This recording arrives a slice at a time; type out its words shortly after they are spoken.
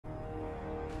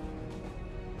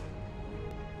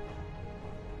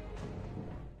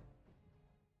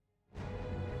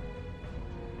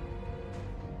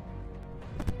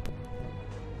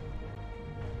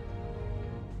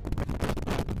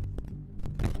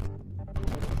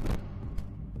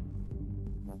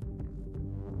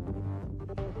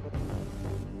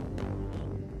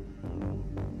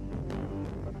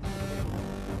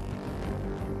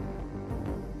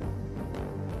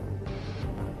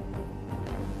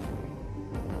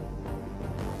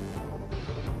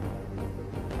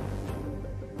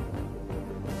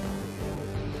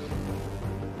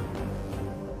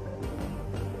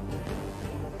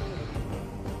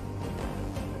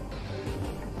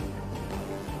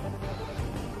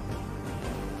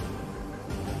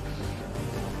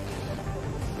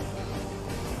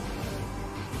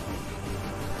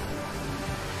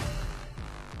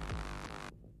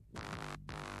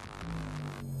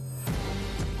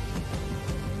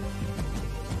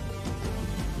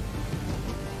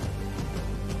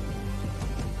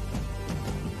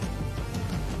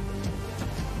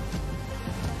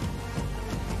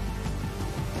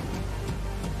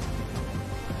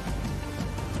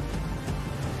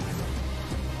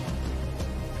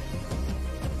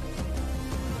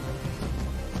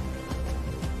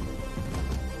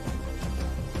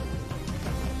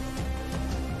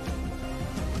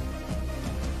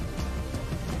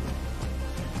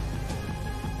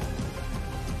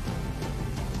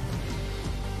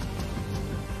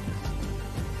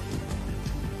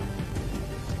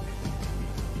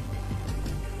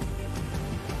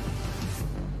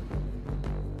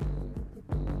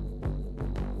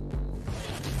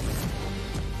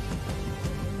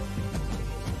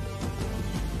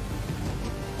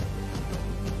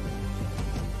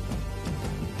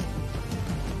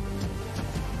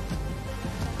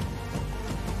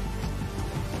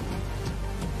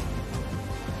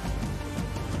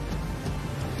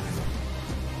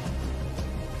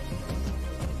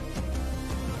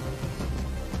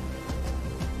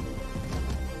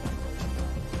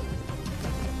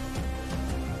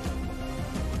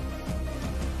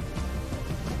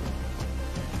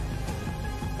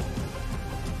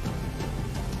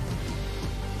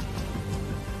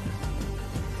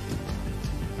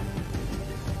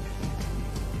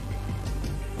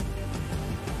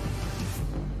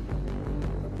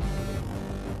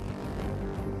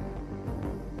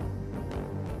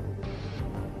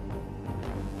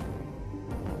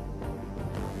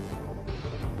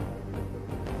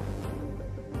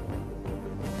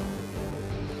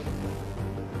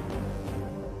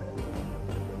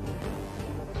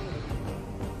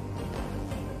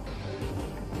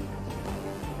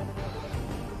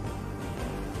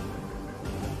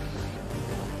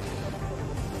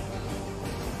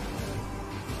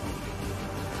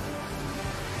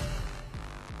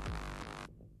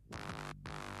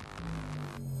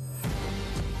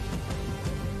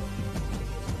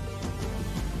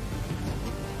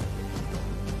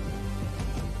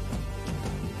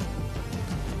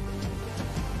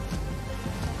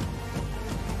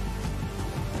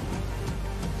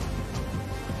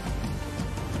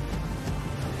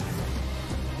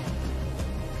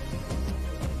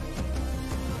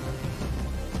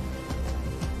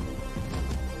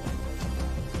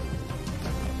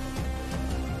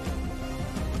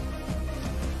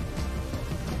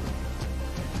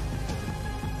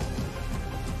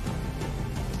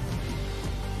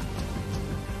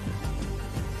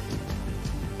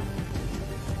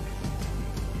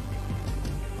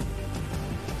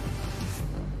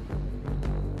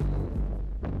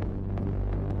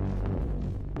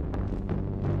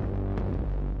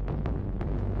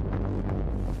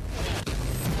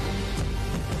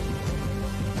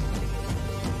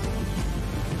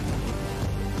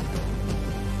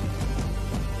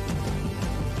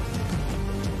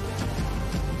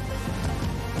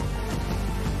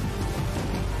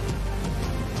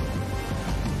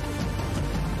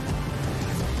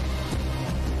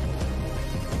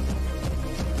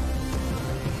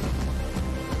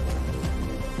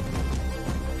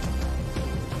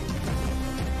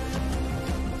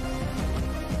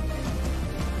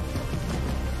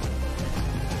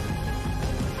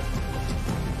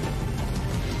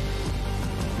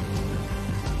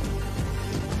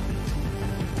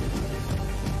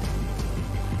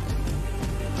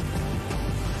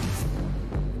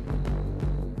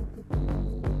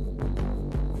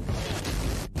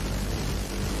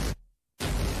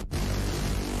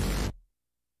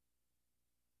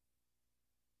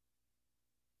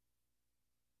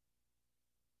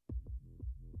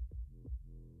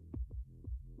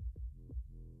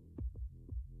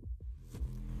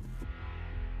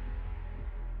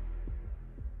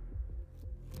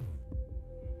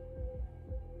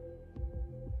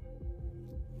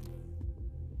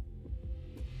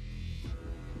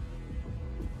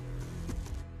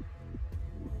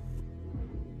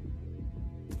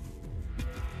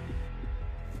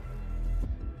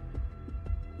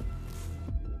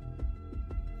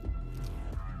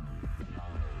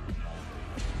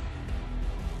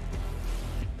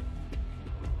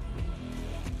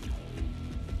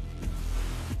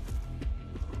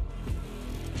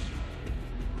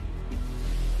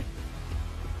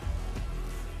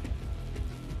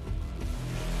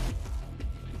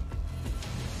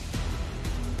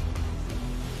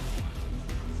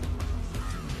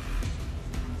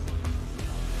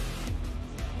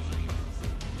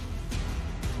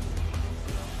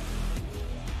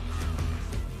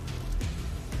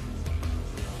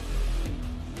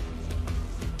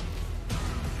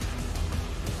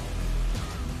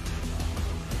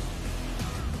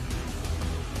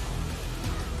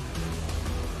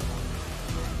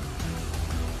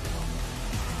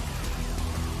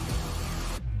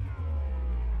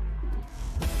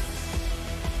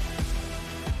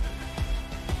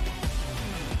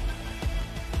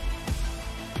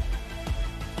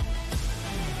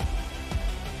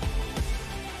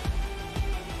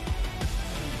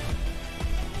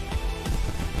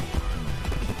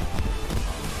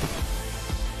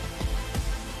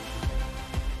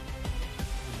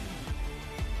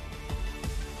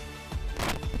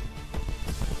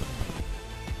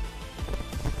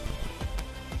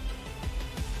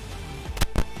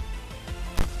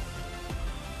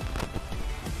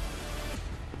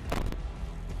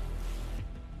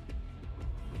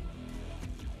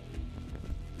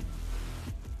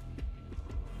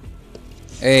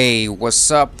Hey, what's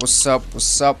up? What's up?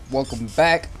 What's up? Welcome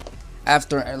back.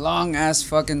 After a long ass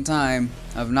fucking time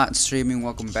of not streaming,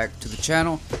 welcome back to the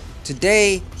channel.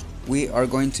 Today we are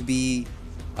going to be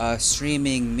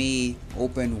streaming me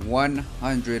open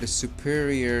 100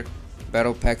 superior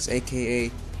battle packs, aka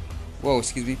whoa,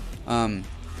 excuse me,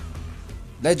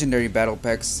 legendary battle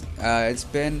packs. It's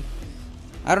been,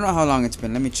 I don't know how long it's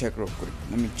been. Let me check real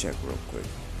quick.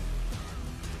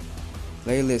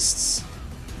 Playlists.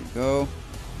 Here we go.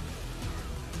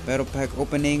 Battle pack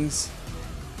openings.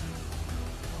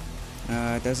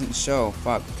 It doesn't show.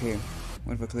 Fuck. Okay.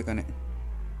 What if I click on it?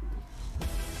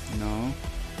 No.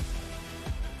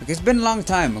 Okay, it's been a long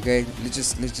time. Okay, let's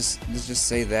just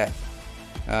say that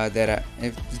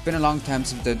it's been a long time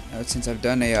since I've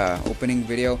done a opening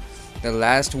video. The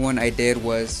last one I did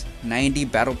was 90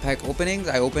 battle pack openings.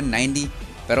 I opened 90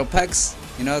 battle packs.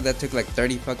 You know, that took like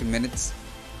 30 fucking minutes.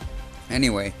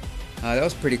 Anyway, that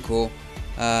was pretty cool.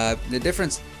 The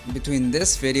difference between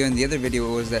this video and the other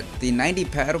video was that the 90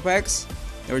 battle packs,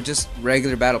 they were just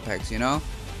regular battle packs, you know,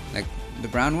 like the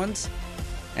brown ones.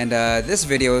 And this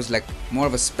video is like more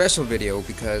of a special video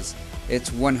because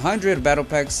it's 100 battle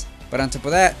packs, but on top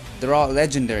of that, they're all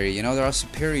legendary. You know, they're all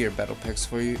superior battle packs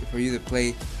for you to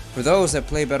play. For those that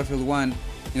play Battlefield 1,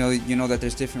 you know that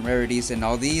there's different rarities, and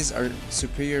all these are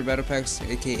superior battle packs,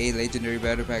 aka legendary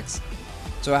battle packs.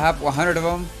 So I have 100 of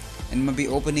them, and I'm gonna be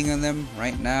opening on them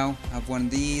right now. I have one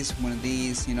of these,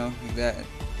 you know, like that.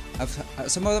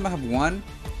 Some of them I have one,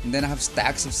 and then I have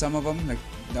stacks of some of them. Like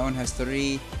that one has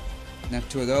 3, and I have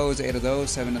 2 of those, 8 of those,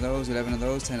 7 of those, 11 of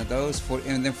those, 10 of those, 40,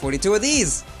 and then 42 of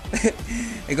these.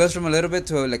 It goes from a little bit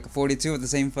to like 42 of the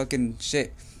same fucking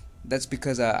shit. That's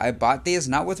because I bought these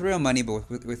not with real money, but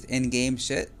with in-game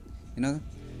shit. You know.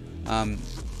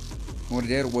 What I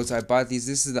did was I bought these.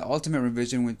 This is the ultimate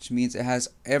revision, which means it has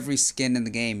every skin in the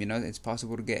game. You know, it's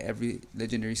possible to get every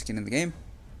legendary skin in the game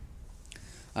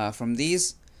from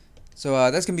these. So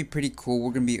that's gonna be pretty cool.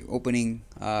 We're gonna be opening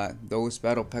those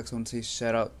battle packs. I want to say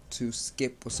shout out to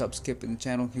Skip. What's up, Skip, in the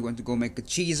channel? He went to go make a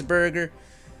cheeseburger.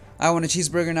 I want a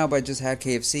cheeseburger now, but I just had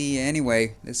KFC.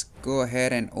 Anyway, let's go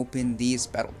ahead and open these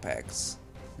battle packs.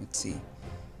 Let's see.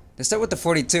 Let's start with the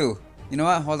 42. You know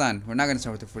what? Hold on. We're not going to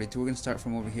start with the 42. We're going to start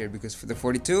from over here because for the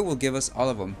 42 will give us all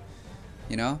of them.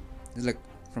 You know? It's like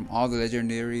from all the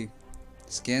legendary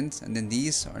skins, and then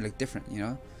these are like different, you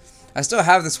know? I still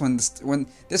have this one.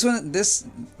 This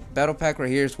battle pack right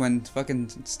here is when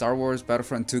fucking Star Wars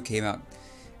Battlefront 2 came out.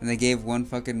 And they gave one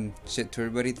fucking shit to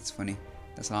everybody. That's funny.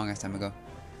 That's a long ass time ago.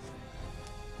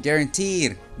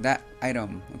 Guaranteed that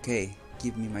item. Okay.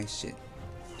 Give me my shit.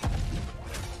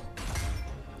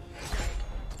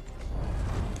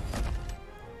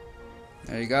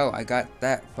 There you go. I got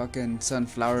that fucking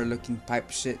sunflower looking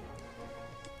pipe shit.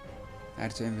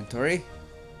 Add to inventory.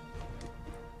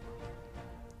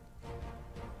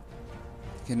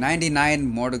 Okay, 99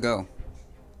 more to go.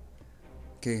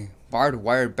 Okay, barbed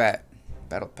wire bat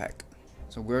battle pack.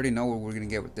 So we already know what we're gonna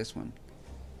get with this one.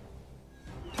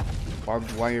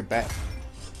 Barbed wire bat.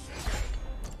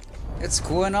 It's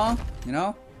cool and all, you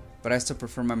know, but I still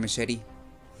prefer my machete.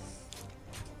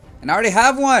 And I already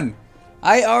have one.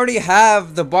 I already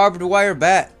have the barbed wire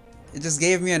bat. It just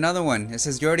gave me another one. It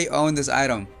says you already own this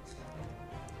item.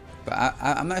 But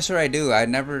I'm not sure I do. I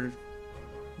never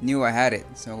knew I had it.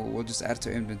 So we'll just add it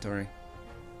to inventory.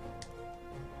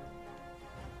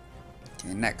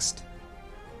 Okay, next.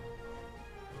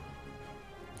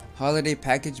 Holiday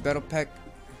package battle pack.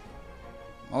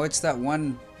 Oh, it's that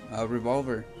one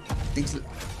revolver. Things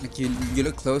like you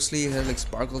look closely, it has like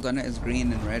sparkles on it. It's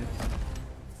green and red.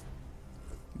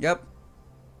 Yep.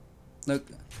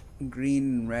 Look,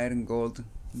 green and red and gold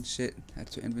and shit. Add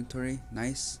to inventory.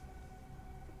 Nice.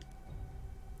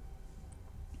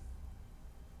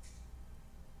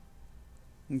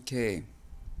 Okay.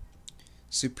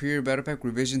 Superior Battle Pack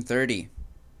Revision 30.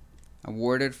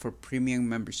 Awarded for premium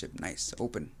membership. Nice.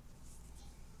 Open.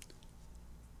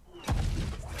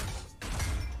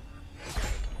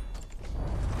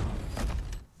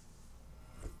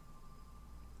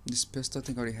 This pistol, I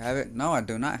think I already have it. No, I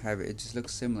do not have it. It just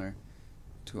looks similar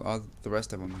to all the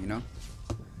rest of them, you know.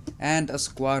 And a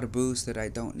squad boost that I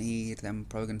don't need. I'm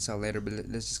probably gonna sell later, but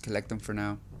let's just collect them for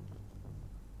now.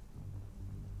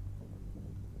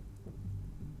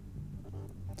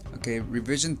 Okay,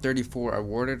 revision 34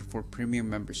 awarded for premium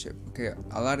membership. Okay,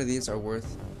 a lot of these are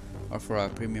for a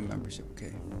premium membership.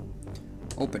 Okay,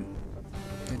 open.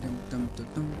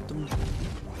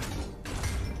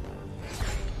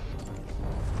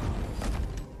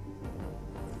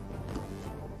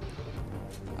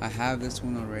 I have this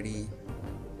one already.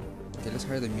 Okay, let's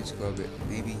hurry the music a little bit.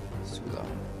 Maybe it's too loud.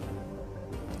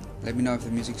 Let me know if the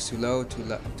music's too low, too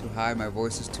high, my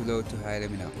voice is too low, too high,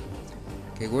 let me know.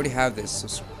 Okay, we already have this, so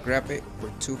scrap it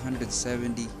for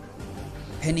 270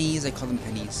 pennies. I call them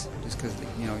pennies, just because,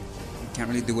 you know, you can't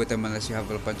really do with them unless you have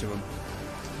a bunch of them.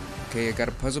 Okay, I got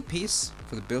a puzzle piece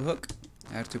for the bill hook.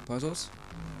 Add 2 puzzles.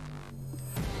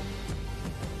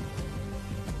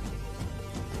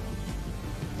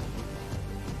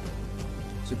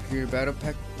 Superior Battle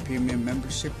Pack, Premium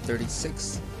Membership,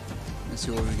 36. Let's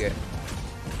see what we get.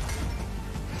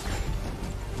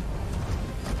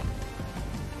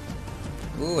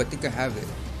 Ooh, I think I have it.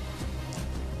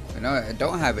 But no, I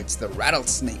don't have it. It's the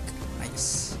rattlesnake.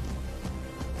 Nice.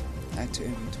 Add to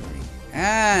inventory.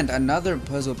 And another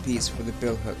puzzle piece for the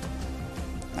bill hook.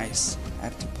 Nice.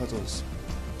 Add 2 puzzles.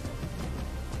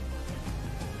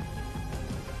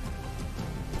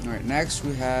 Alright, next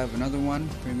we have another one.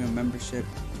 Premium membership.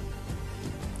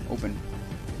 Open.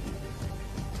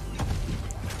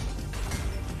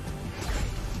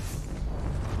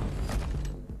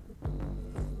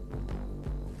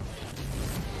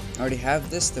 I already have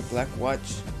this, the black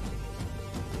watch.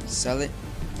 Sell it.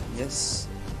 Yes.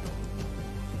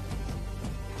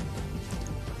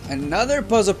 Another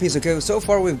puzzle piece. Okay, so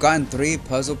far we've gotten 3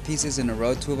 puzzle pieces in a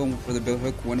row. 2 of them for the bill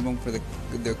hook, 1 of them for the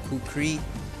kukri.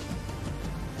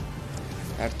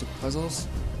 Add 2 puzzles.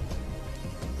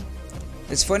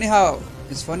 It's funny how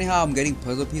I'm getting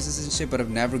puzzle pieces and shit, but I've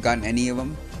never gotten any of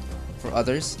them for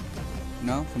others. You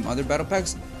know, from other battle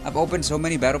packs. I've opened so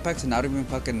many battle packs and I don't even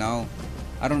fucking know.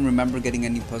 I don't remember getting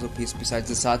any puzzle piece besides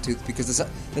the sawtooth, because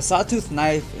the sawtooth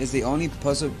knife is the only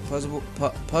puzzle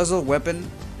weapon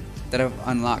that I've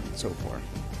unlocked so far.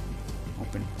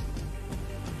 Open.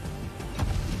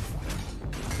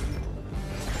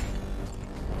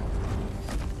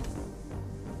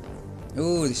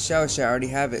 Ooh, the shell shot. I already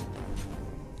have it.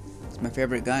 It's my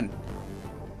favorite gun.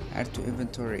 Add to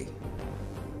inventory.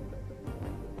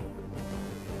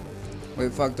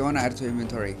 Wait, fuck, don't want to add to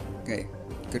inventory. Okay,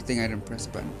 good thing I didn't press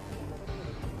the button.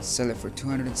 Sell it for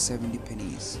 270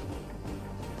 pennies.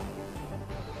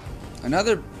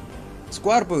 Another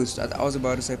squad boost. I was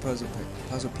about to say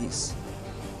puzzle piece.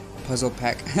 Puzzle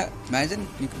pack. Imagine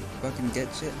you could fucking get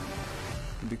shit.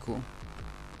 It'd be cool.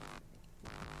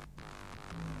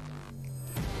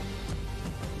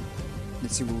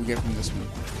 Let's see what we get from this one.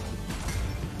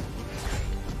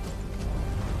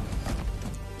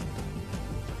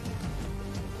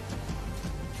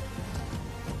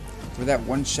 For that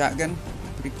one shotgun,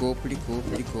 pretty cool, pretty cool,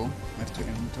 pretty cool. Add to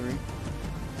inventory.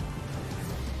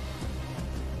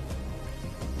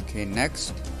 Okay,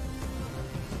 next.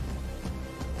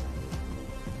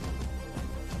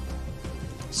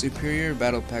 Superior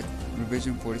Battle Pack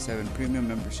Revision 47 Premium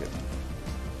Membership.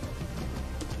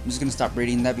 I'm just gonna stop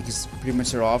reading that because pretty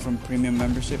much they're all from Premium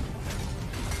Membership.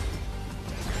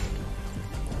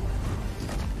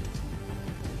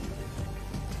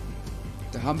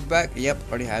 The Humpback, yep,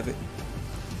 already have it.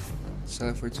 Sell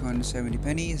it for 270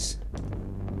 pennies.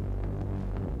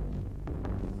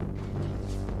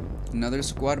 Another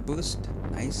squad boost,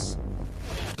 nice.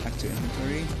 Back to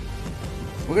inventory.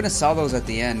 We're gonna sell those at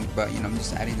the end, but you know, I'm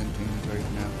just adding them to inventory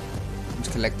for now. I'm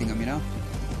just collecting them, you know.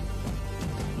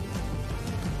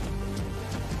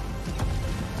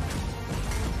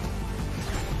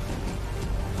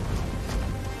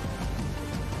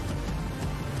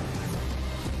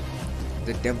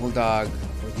 The Devil Dog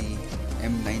for the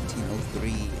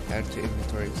M1903. Add to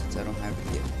inventory since I don't have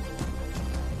it yet.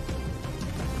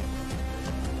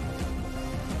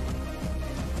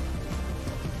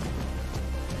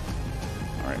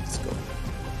 Alright, let's go.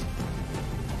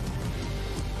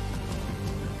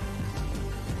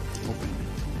 Open.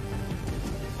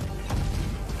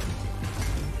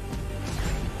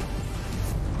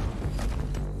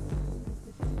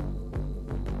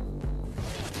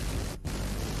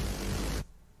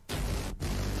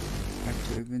 Add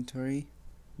to inventory.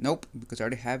 Nope, because I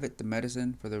already have it. The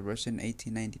medicine for the Russian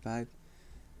 1895.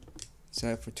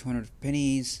 Sell it for 200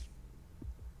 pennies.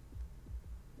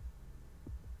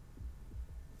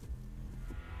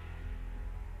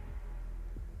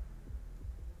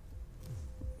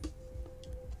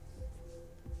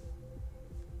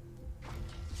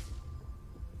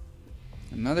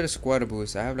 Another squad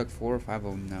boost. I have like 4 or 5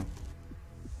 of them now.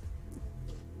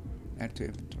 Add to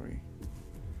inventory.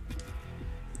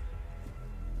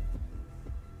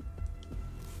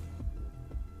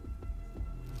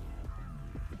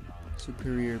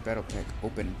 Superior Battle Pack.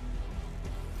 Open.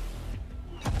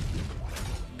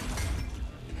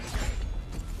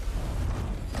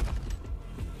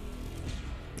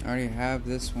 I already have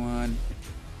this one.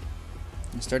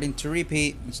 I'm starting to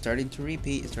repeat.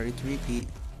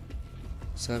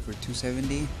 Sell it for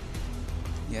 270.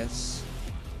 Yes.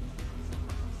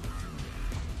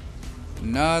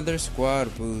 Another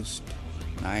squad boost.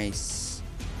 Nice.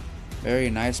 Very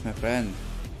nice, my friend.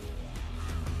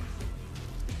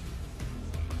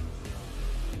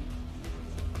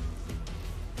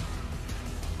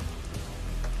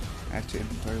 Add to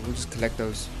inventory. We'll just collect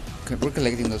those. We're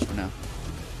collecting those for now.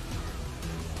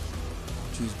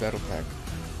 Choose battle pack.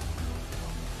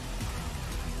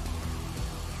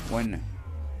 1.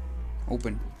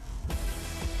 Open.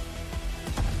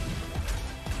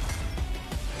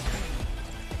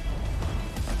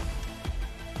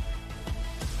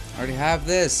 I already have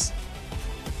this.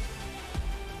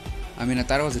 I mean, I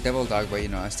thought it was a devil dog, but you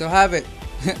know, I still have it.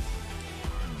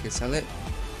 Okay, sell it.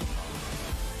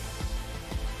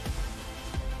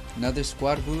 Another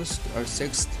squad boost, our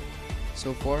 6th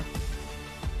so far.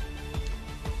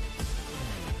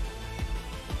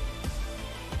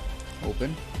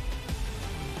 Open.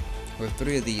 With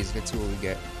 3 of these, let's see what we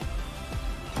get.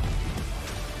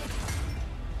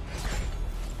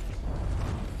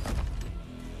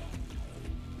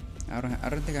 I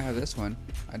don't think I have this one.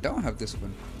 I don't have this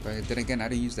one, but then again, I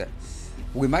didn't use that.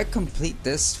 We might complete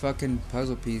this fucking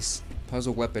puzzle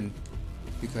weapon,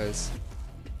 because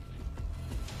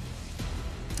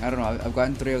I don't know. I've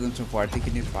gotten 3 of them so far. I think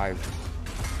I need 5.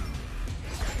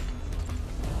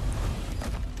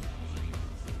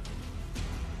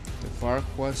 The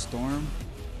Farquaad Storm.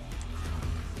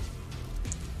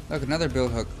 Look, another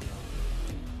build hook.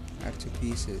 Add 2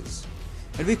 pieces.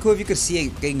 It'd be cool if you could see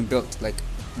it getting built. Like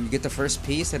when you get the first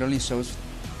piece, it only shows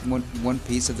one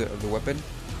piece of the weapon.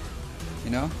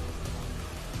 You know.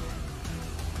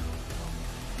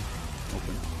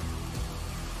 Open.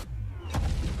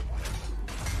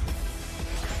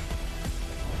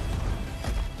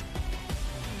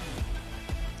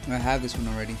 I have this one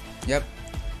already. Yep.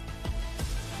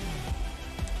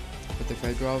 Put the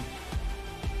Fedrov.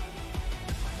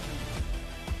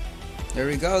 There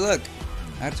we go, look.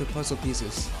 Add 2 puzzle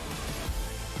pieces.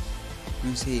 Let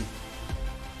me see.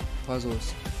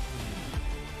 Puzzles.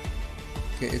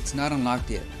 Okay, it's not unlocked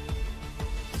yet.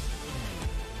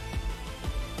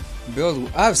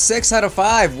 Build. I have 6 out of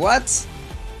 5. What?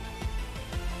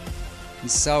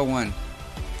 And sell 1.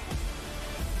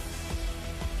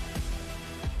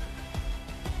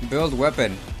 Build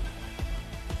weapon.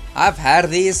 I've had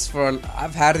these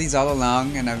all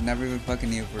along, and I've never even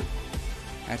fucking used it.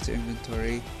 Add to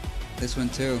inventory. This one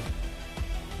too.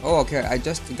 Oh, okay. I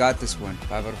just got this one.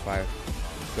 5 out of 5.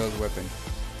 Build weapon.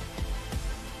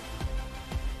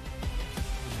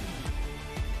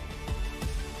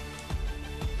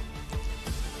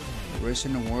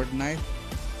 Russian award knife.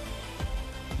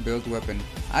 Build weapon.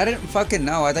 I didn't fucking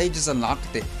know. I thought you just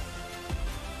unlocked it.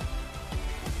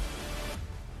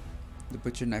 The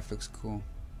butcher knife looks cool.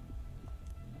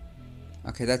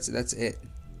 Okay, that's it.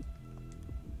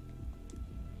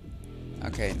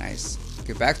 Okay, nice.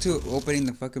 Okay, back to opening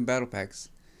the fucking battle packs.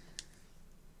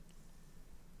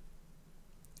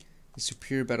 The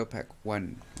Superior Battle Pack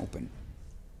 1. Open.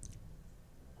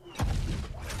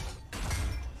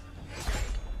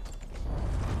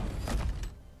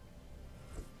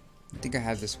 I think I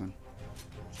have this one.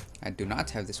 I do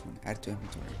not have this one. Add to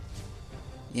inventory.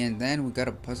 Yeah, and then we got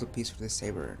a puzzle piece for the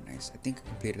saber. Nice. I think I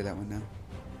completed that one now.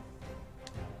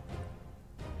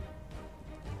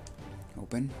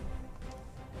 Open.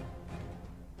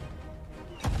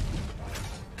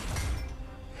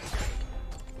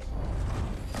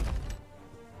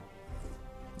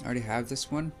 I already have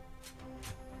this one.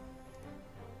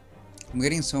 I'm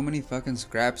getting so many fucking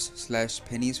scraps /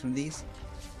 pennies from these.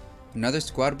 Another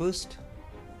squad boost.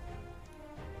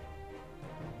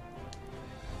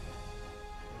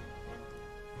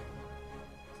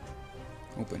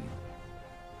 Open.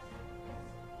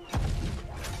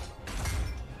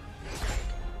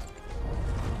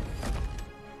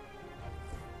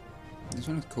 This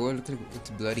one is cool. Look, it's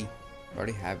bloody. I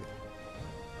already have it.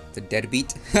 The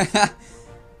Deadbeat.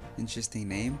 Interesting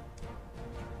name.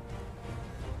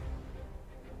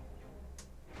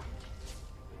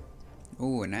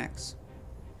 Oh, an axe.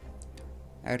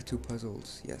 Add 2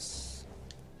 puzzles. Yes.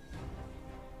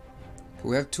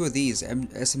 We have 2 of these.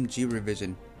 SMG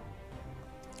revision.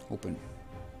 Open.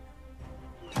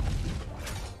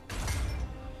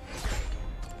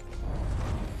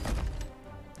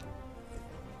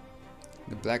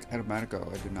 The Black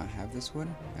Automatico. I do not have this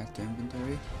one. Add to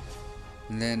inventory.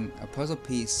 And then a puzzle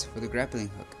piece for the grappling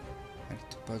hook. Add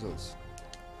 2 puzzles.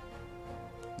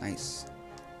 Nice.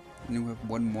 And then we have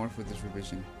 1 more for this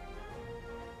revision.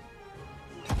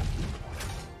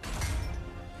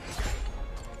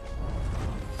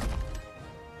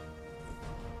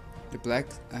 The black,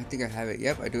 I think I have it.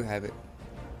 Yep, I do have it.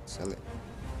 Sell it.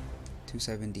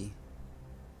 270.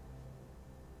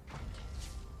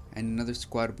 And another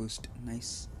squad boost.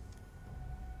 Nice.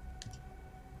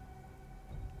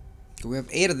 So we have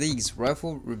 8 of these.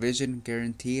 Rifle revision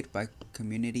guaranteed by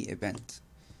community event.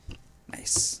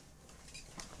 Nice.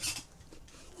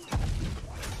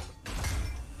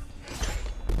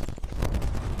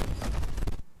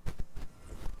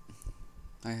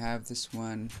 I have this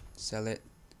one. Sell it.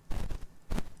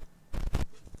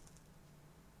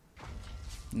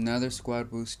 Another squad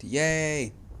boost.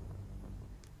 Yay!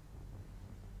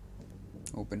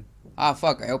 Open. Ah,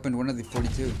 fuck. I opened one of the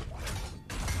 42.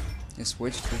 It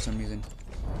switched for some reason.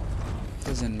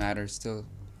 Doesn't matter. Still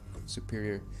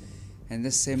superior. And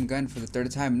this same gun for the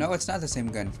 3rd time. No, it's not the same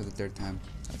gun for the 3rd time.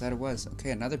 I thought it was.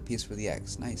 Okay, another piece for the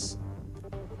X. Nice.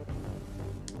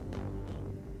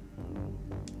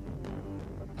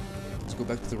 Let's go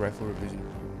back to the rifle revision.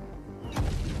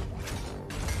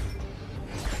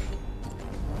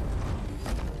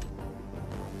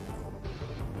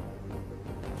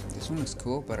 This one looks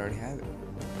cool, but I already have it.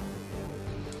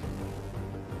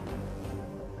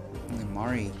 And the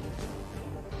Mari.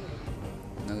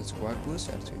 Another squad boost.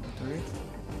 Add to inventory.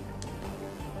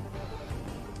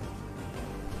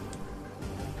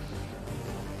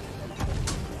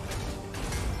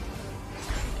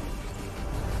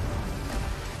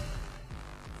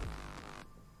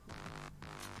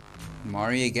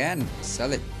 Mari again.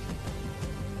 Sell it.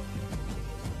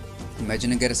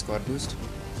 Imagine I get a squad boost.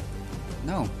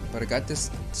 No, but I got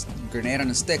this grenade on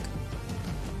a stick.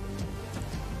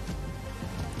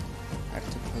 Add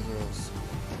to puzzles.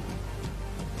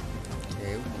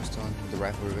 Okay, we're still on the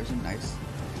rifle revision. Nice.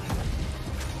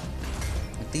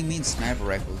 I think it means sniper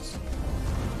rifles.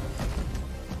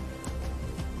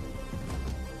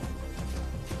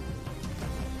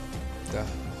 The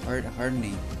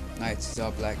hardening. Nice, it's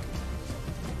all black.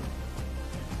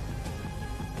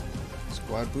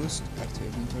 Squad boost. Add to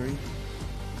inventory.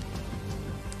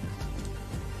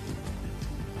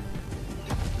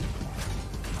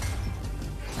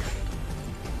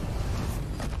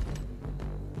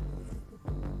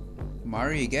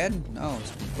 Mari again? No,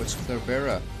 it's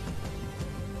Clarbera.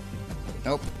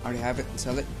 Nope, already have it.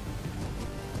 Sell it.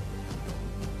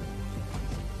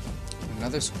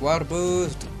 Another squad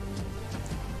boost.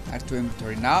 Add to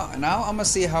inventory. Now I'm gonna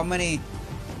see how many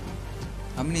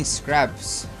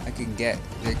scraps I can get.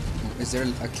 Like, is there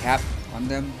a cap on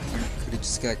them, or could it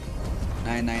just get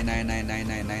like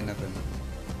 9999999 of them?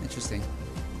 Interesting.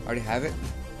 Already have it.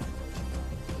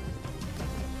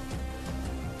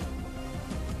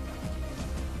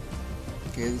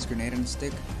 Okay, this grenade on a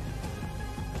stick.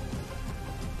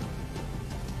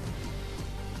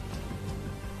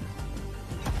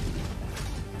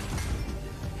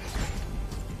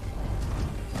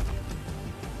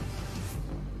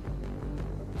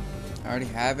 I already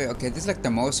have it. Okay, this is like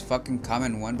the most fucking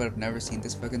common one, but I've never seen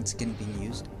this fucking skin being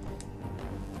used.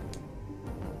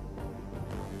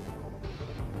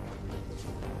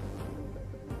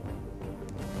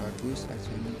 Guard boost,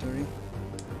 extra inventory.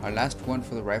 Our last one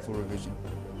for the rifle revision.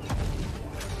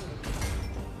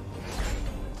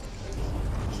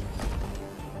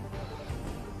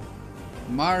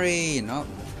 Mari! No.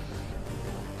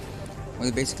 Well,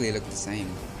 they basically look the same.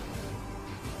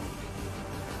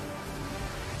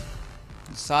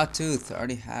 Sawtooth. I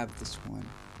already have this one.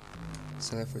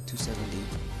 Sell it for 270.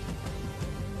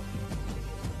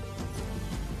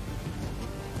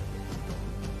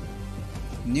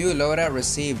 New loadout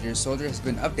received. Your soldier has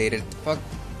been updated. Fuck.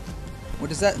 What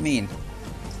does that mean?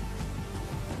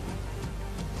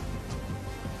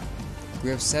 We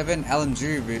have 7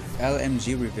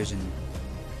 LMG revision.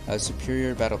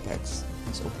 Superior battle packs.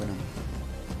 Let's open them.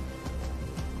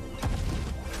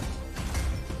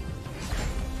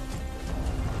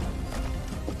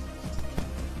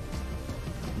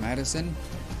 Madison.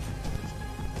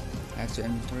 Add to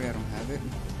inventory. I don't have it.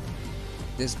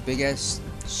 This big ass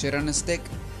shit on a stick.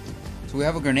 So we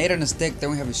have a grenade on a stick,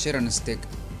 then we have a shit on a stick.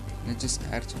 And it just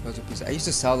adds to puzzle pieces. I used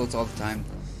to sell those all the time,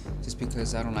 just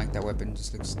because I don't like that weapon. It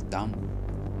just looks dumb,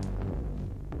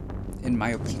 in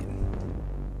my opinion.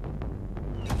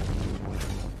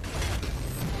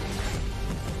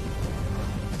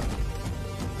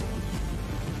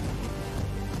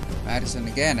 Madison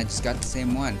again. I just got the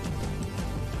same one.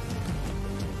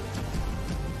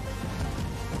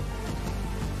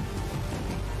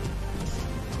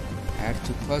 Add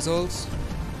to puzzles.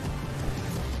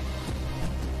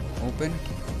 Open.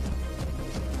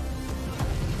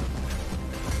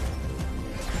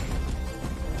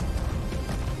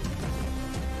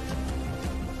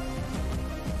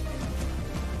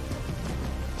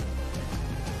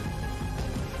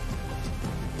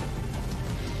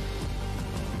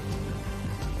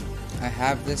 I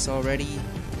have this already.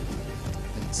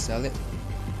 Let's sell it.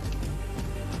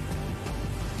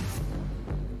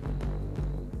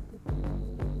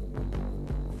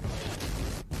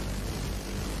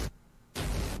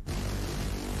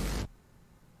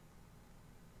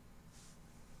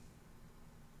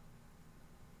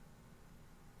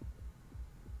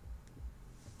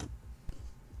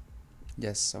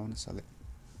 Yes, I want to sell it.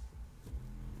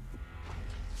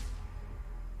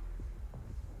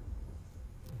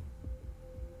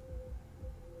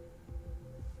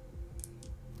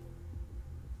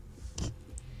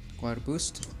 Squad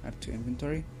boost, add to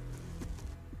inventory.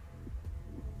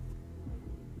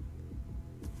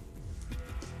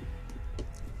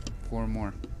 Four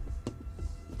more.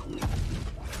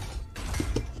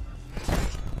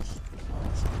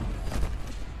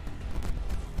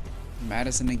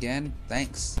 Madison again,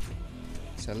 thanks.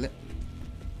 Sell it.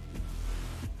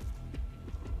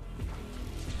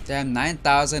 Damn,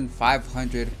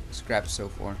 9,500 scraps so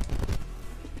far.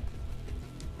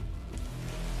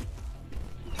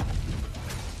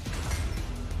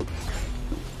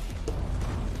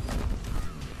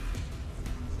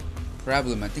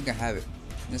 Problem, I think I have it.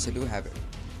 Yes, I do have it.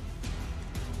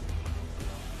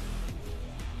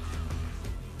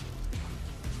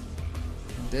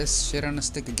 This shit on a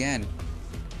stick again.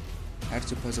 Add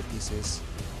two puzzle pieces.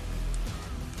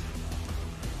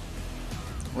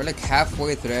 We're like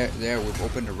halfway through there. We've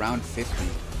opened around 50.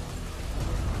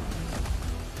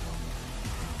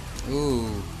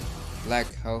 Ooh,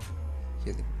 black health.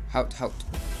 Hout.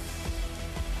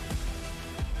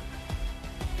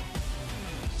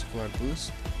 Squad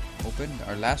boost. Open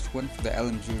our last one for the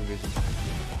LMG revision.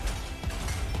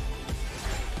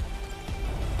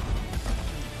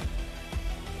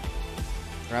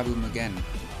 Problem again.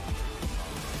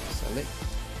 Sell it.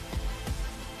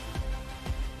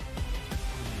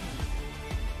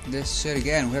 This shit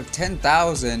again. We have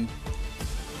 10,000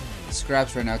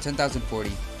 scraps right now. 10,040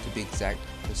 to be exact.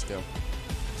 But still,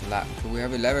 it's a lot. So we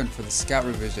have 11 for the scout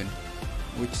revision,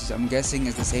 which is, I'm guessing,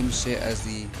 is the same shit as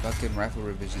the fucking rifle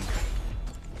revision.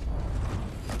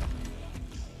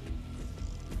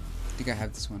 I think I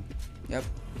have this one. Yep.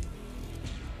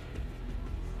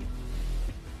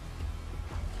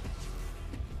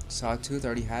 Sawtooth,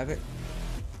 already have it.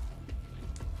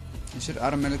 You should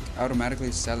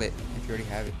automatically sell it if you already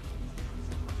have it.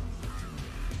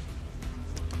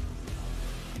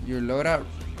 Your loadout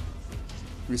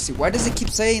receipt. Why does it keep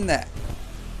saying that?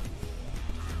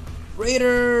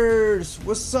 Raiders,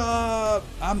 what's up?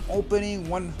 I'm opening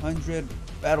 100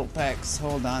 battle packs.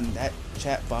 Hold on, that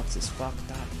chat box is fucked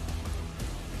up.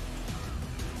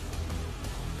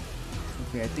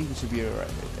 Okay, I think it should be alright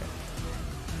right there.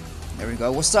 There we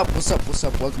go. What's up?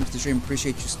 Welcome to the stream.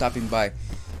 Appreciate you stopping by.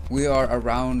 We've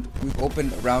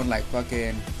opened around like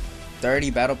fucking 30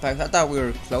 battle packs. I thought we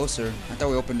were closer. I thought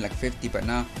we opened like 50, but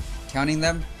now counting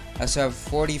them, I still have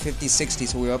 40, 50, 60.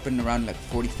 So we opened around like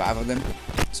 45 of them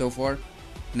so far.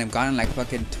 And I've gotten like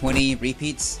fucking 20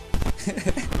 repeats.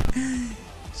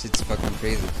 Shit's fucking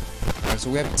crazy. Alright,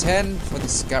 so we have 10 for the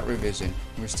scout revision.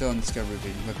 We're still in the scout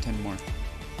revision. We have 10 more.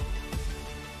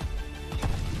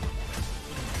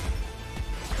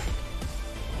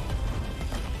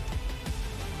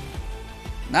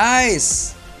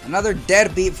 Nice! Another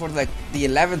deadbeat for like the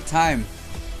 11th time.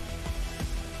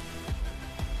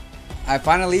 I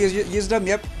finally used them,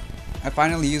 yep. I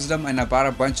finally used them and I bought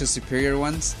a bunch of superior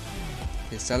ones.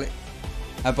 Okay, sell it.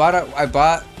 I bought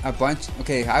a bunch.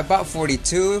 Okay, I bought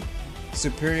 42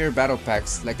 superior battle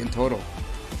packs, like in total.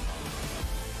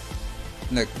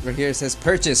 Look, right here it says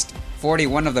purchased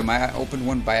 41 of them. I opened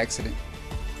one by accident.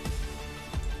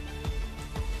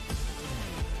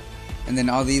 And then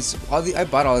I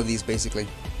bought all of these basically.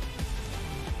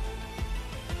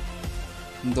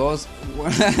 And those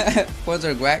ones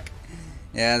are whack.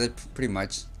 Yeah, they're pretty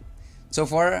much. So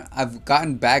far, I've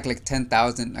gotten back like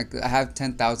 10,000. I have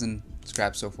 10,000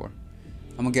 scraps so far.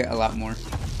 I'm gonna get a lot more.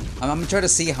 I'm gonna try to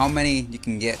see how many you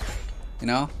can get. You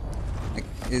know, like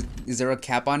is there a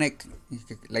cap on it?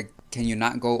 Like, can you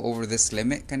not go over this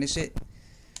limit, kind of shit?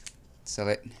 Sell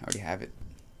it. I already have it.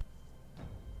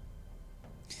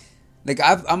 Like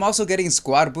I'm also getting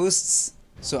squad boosts,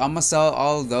 so I'm gonna sell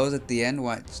all of those at the end.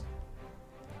 Watch.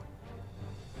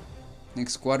 Like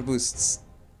squad boosts.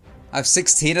 I have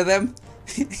 16 of them.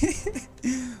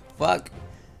 Fuck.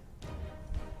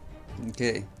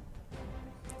 Okay.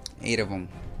 8 of them.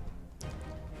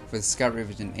 For the scout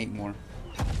revision, 8 more.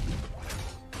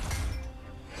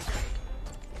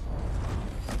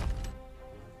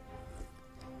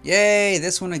 Yay!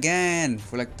 This one again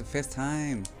for like the 5th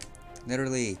time.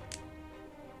 Literally.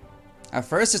 At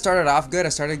first it started off good. I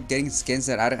started getting skins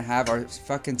that I didn't have. Our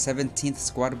fucking 17th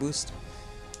squad boost.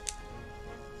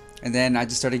 And then I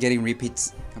just started getting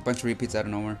repeats. A bunch of repeats out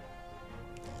of nowhere.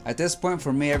 At this point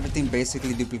for me everything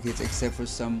basically duplicates except for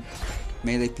some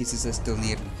melee pieces I still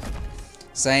need.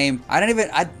 Same.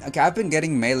 I've been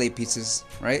getting melee pieces,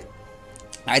 right?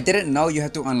 I didn't know you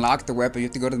have to unlock the weapon. You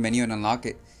have to go to the menu and unlock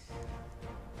it.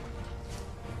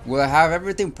 Will I have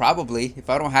everything? Probably. If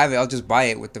I don't have it, I'll just buy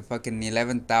it with the fucking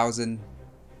 11,000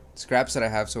 scraps that I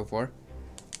have so far.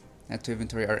 Add to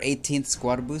inventory. Our 18th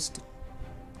squad boost.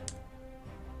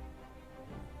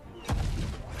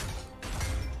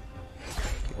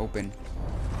 Open.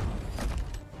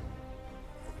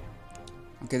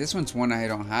 Okay, this one's one I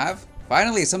don't have.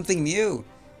 Finally, something new.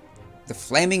 The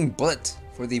flaming bullet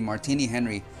for the Martini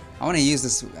Henry. I want to use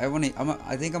this.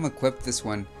 I think I'm equipped this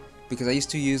one because I used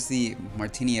to use the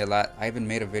Martini a lot. I even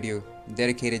made a video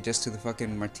dedicated just to the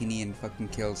fucking Martini and fucking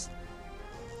kills.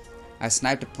 I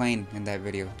sniped a plane in that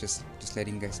video. Just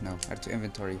letting you guys know. Add to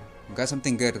inventory. We got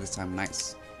something good this time.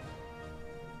 Nice.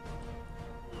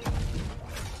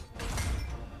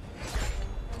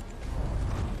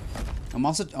 I'm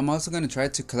also gonna try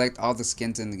to collect all the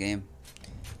skins in the game,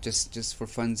 just for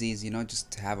funsies, you know,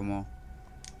 just to have them all.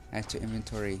 Add to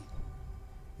inventory,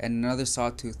 and another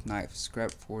sawtooth knife,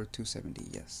 scrap for 270.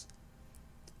 Yes.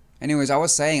 Anyways, I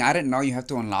was saying I didn't know you have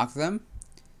to unlock them.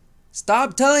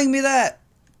 Stop telling me that.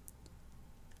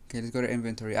 Okay, let's go to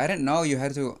inventory. I didn't know you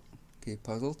had to. Okay,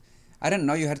 puzzled. I didn't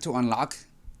know you had to unlock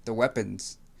the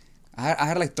weapons. I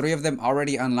had like 3 of them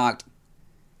already unlocked.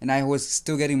 And I was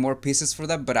still getting more pieces for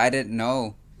them, but I didn't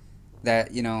know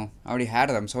that, you know, I already had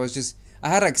them. So it was just, I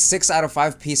had like 6 out of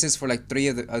 5 pieces for like 3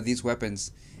 of these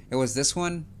weapons. It was this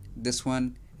one,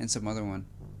 and some other one.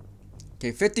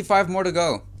 Okay, 55 more to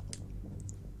go.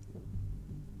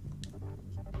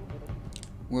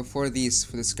 Well, for the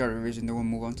scout revision, then we'll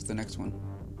move on to the next one.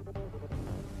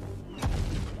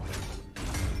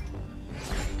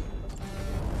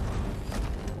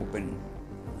 Open.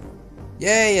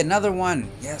 Yay, another one.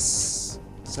 Yes.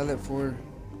 Sell it for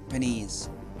pennies.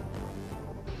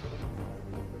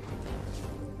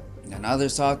 Another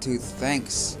sawtooth.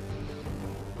 Thanks.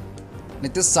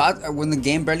 Like this when the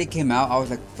game barely came out, I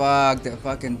was like, fuck that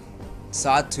fucking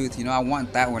sawtooth. You know, I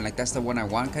want that one. Like that's the one I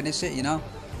want, kind of shit. You know.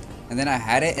 And then I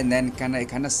had it, and then it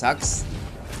kind of sucks.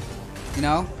 You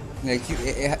know, like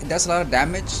it does a lot of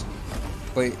damage,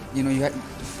 but you know,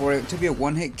 for it to be a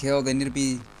one-hit kill, they need to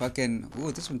be fucking.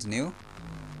 Ooh, this one's new.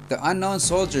 The unknown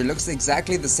soldier looks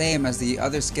exactly the same as the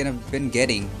other skin I've been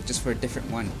getting, just for a different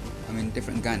one. I mean,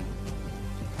 different gun.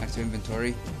 Add to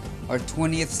inventory. Our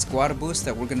 20th squad boost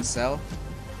that we're gonna sell.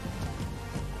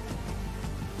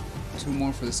 2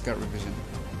 more for the scout revision.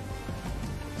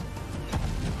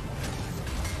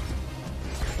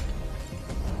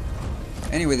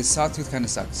 Anyway, the sawtooth kind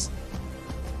of sucks.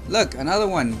 Look, another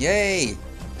one. Yay!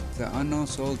 The unknown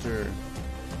soldier.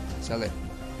 Sell it.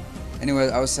 Anyway,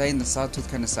 I was saying the sawtooth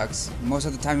kind of sucks. Most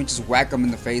of the time you just whack them in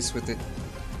the face with it.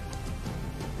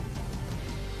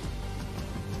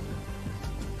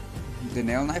 The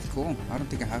nail knife? Cool. I don't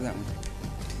think I have that one.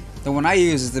 The one I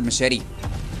use is the machete.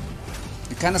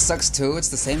 It kind of sucks too. It's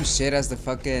the same shit as the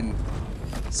fucking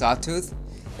sawtooth.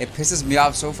 It pisses me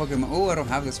off so fucking much. Oh, I don't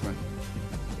have this one.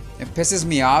 It pisses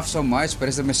me off so much, but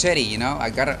it's a machete, you know? I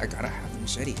gotta have the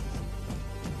machete.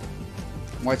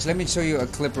 Watch, let me show you a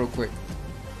clip real quick.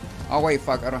 Oh wait,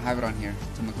 fuck, I don't have it on here.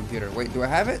 It's on my computer. Wait, do I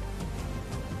have it?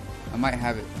 I might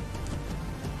have it.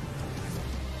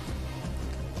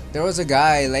 There was a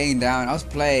guy laying down. I was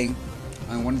playing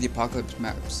on one of the apocalypse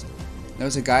maps. There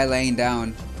was a guy laying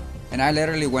down, and I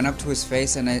literally went up to his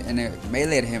face and I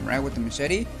meleeed him, right, with the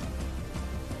machete.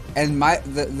 And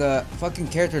the fucking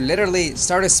character literally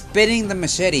started spinning the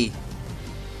machete.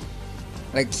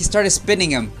 Like he started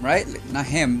spinning him, right? Not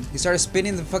him. He started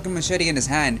spinning the fucking machete in his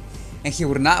hand. And he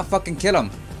would not fucking kill him.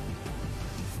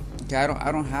 Okay,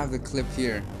 I don't have the clip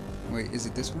here. Wait, is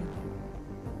it this one?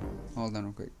 Hold on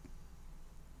real quick.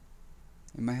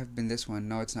 It might have been this one.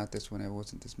 No, it's not this one. It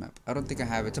wasn't this map. I don't think I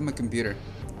have it. It's on my computer.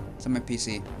 It's on my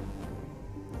PC.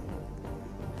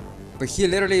 But he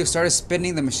literally started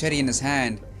spinning the machete in his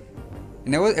hand.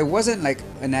 And it wasn't like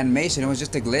an animation. It was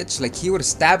just a glitch. Like he would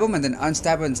stab him and then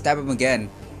unstab him and stab him again.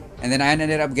 And then I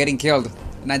ended up getting killed.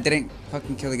 And I didn't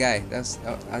fucking kill the guy.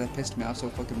 That pissed me off so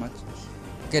fucking much.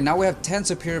 Okay, now we have 10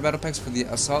 superior battle packs for the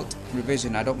assault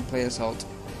revision. I don't play assault,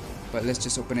 but let's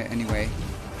just open it anyway.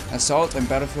 Assault and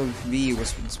Battlefield V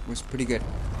was pretty good.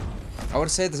 I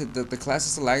would say the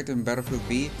classes I liked in Battlefield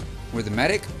V were the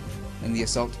medic and the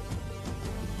assault.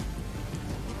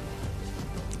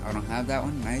 I don't have that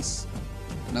one. Nice.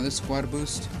 Another squad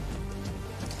boost.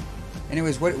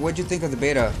 Anyways, what'd you think of the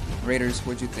beta, Raiders?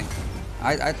 What'd you think?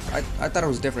 I thought it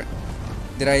was different.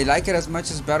 Did I like it as much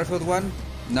as Battlefield 1?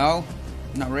 No,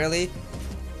 not really.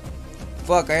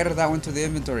 Fuck, I added that one to the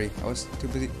inventory. I was too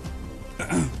busy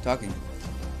talking.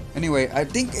 Anyway, I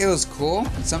think it was cool.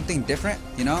 It's something different,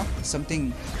 you know?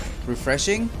 Something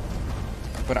refreshing.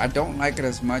 But I don't like it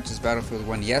as much as Battlefield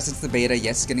 1. Yes, it's the beta.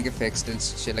 Yes, it's gonna get fixed and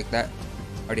shit like that.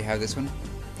 I already have this one.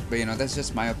 But you know, that's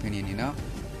just my opinion, you know?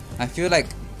 I feel like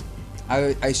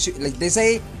I should, like they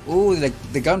say, ooh, like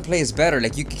the gunplay is better,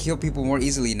 like you can kill people more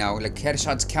easily now, like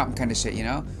headshots count kind of shit, you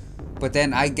know? But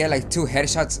then I get like 2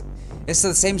 headshots. It's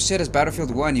the same shit as Battlefield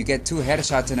 1. You get 2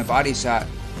 headshots and a body shot.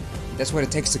 That's what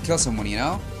it takes to kill someone, you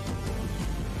know?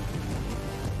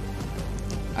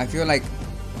 I feel like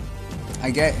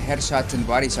I get headshots and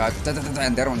body shots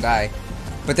and they don't die.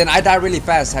 But then I die really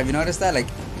fast. Have you noticed that? Like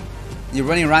you're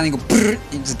running around and you go,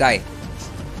 you just die.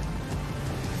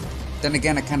 Then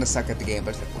again, I kind of suck at the game,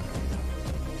 but it's like,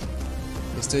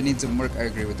 whatever. It still needs some work. I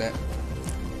agree with that.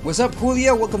 What's up,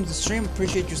 Julio? Welcome to the stream.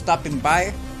 Appreciate you stopping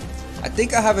by. I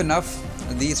think I have enough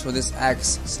of these for this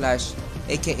axe /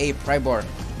 aka pry bar.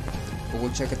 But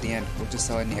we'll check at the end. We'll just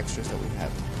sell any extras that we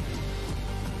have.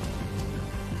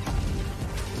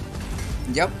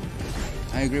 Yep,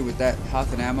 I agree with that.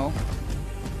 Health and ammo.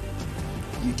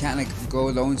 You can't like go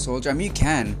lone soldier. I mean, you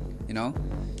can, you know.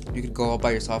 You could go all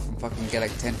by yourself and fucking get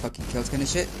like 10 fucking kills kind of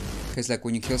shit. Cause like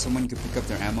when you kill someone, you can pick up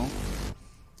their ammo.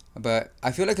 But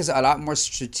I feel like it's a lot more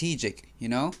strategic, you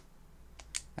know.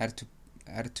 Added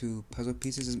to puzzle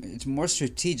pieces. It's more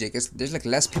strategic. There's like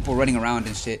less people running around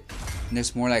and shit. And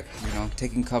there's more like, you know,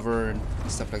 taking cover and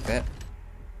stuff like that.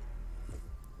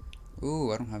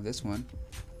 Ooh, I don't have this one.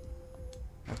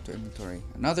 After inventory.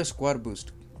 Another squad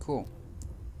boost. Cool.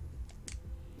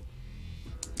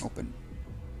 Open.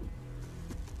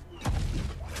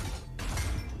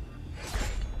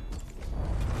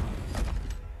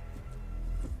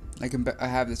 Like I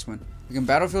have this one. Like in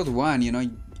Battlefield 1, you know,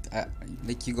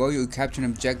 like you capture an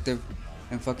objective,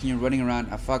 and fucking you're running around.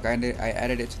 Fuck, I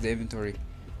added it to the inventory.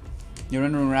 You're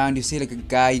running around, you see like a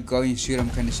guy, you go and shoot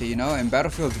him, kind of shit, you know. And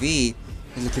Battlefield V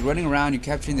is like you're running around, you're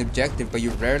capturing the objective, but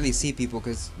you rarely see people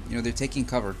because you know they're taking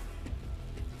cover.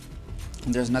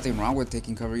 And there's nothing wrong with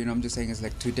taking cover, you know. I'm just saying it's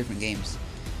like 2 different games,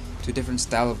 2 different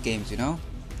style of games, you know.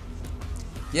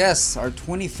 Yes, our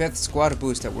 25th squad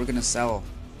boost that we're gonna sell.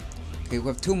 Okay, we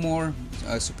have 2 more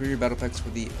superior battle packs for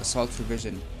the assault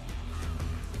revision.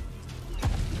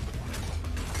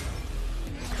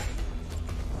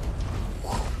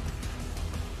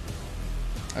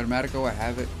 Automatico, I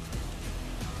have it.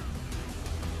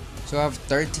 So I have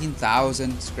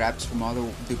 13,000 scraps from all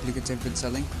the duplicates I've been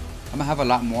selling. I'm gonna have a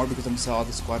lot more because I'm gonna sell all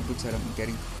the squad boots that I'm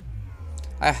getting.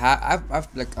 I've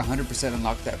like 100%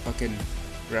 unlocked that fucking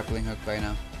grappling hook by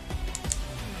now.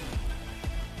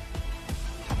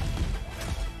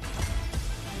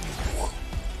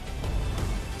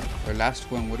 Our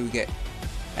last one, what do we get?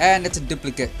 And it's a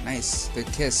duplicate. Nice. The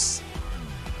kiss.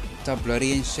 It's all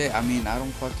bloody and shit. I mean, I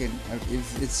don't fucking,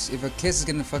 if a kiss is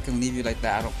gonna fucking leave you like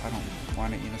that, I don't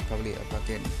want it. You know, it's probably a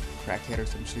fucking crackhead or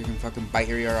some shit. You can fucking bite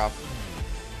your ear off.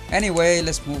 Anyway,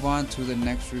 let's move on to the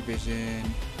next revision.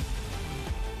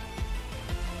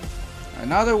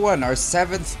 Another one, our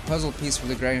 7th puzzle piece for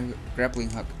the grappling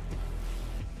hook.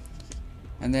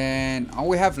 And then all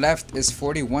we have left is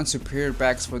 41 superior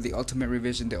packs for the ultimate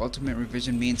revision. The ultimate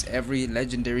revision means every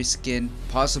legendary skin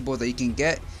possible that you can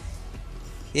get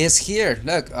is here.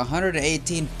 Look,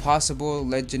 118 possible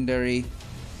legendary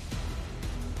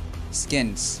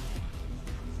skins.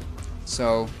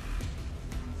 So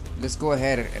let's go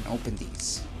ahead and open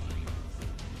these.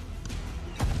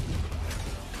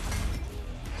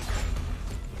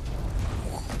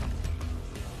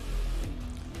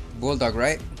 Bulldog,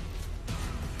 right?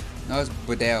 No, it's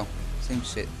Budeo. Same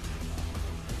shit.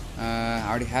 I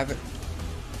already have it.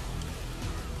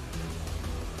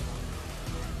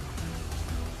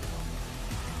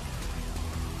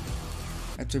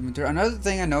 Another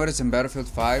thing I noticed in Battlefield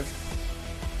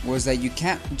 5 was that you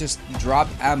can't just drop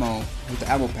ammo with the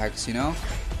ammo packs, you know?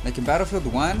 Like in Battlefield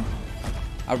 1,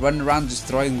 I run around just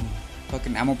throwing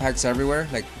fucking ammo packs everywhere.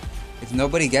 Like, if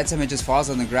nobody gets them, it just falls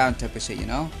on the ground type of shit, you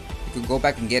know? You could go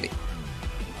back and get it.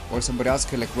 Or somebody else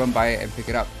could like run by it and pick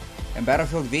it up. In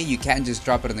Battlefield V, you can't just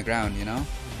drop it on the ground, you know?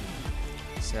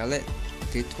 Sell it.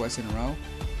 Okay, twice in a row.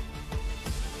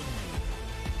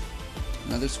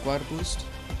 Another squad boost.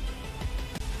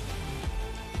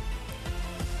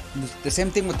 The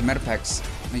same thing with the meta packs.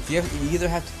 Like you either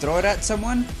have to throw it at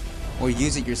someone or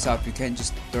use it yourself. You can't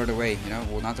just throw it away, you know?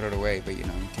 Well, not throw it away, but you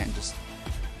know, you can't just...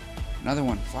 Another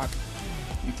one, fuck.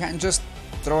 You can't just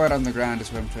throw it on the ground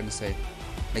is what I'm trying to say.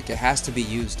 Like, it has to be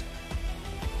used.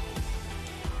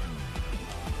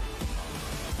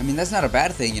 I mean, that's not a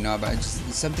bad thing, you know, but it's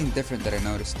something different that I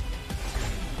noticed.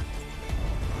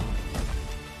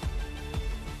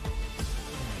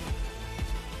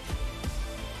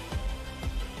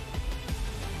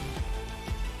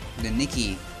 The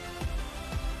Nikki.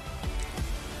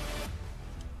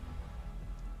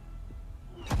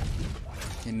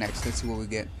 Okay, next, let's see what we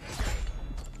get.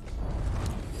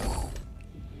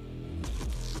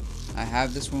 I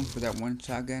have this one for that one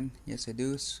shotgun. Yes, I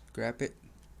do. Scrap it.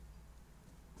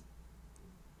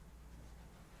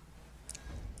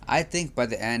 I think by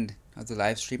the end of the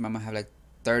live stream, I'm gonna have like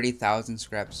 30,000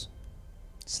 scraps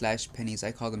 / pennies.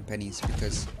 I call them pennies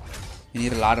because you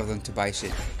need a lot of them to buy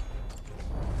shit.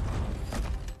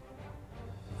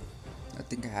 I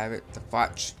think I have it. The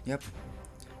Fotch. Yep.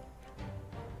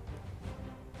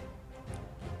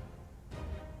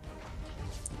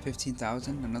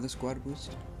 $15,000. Another squad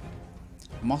boost.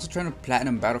 I'm also trying to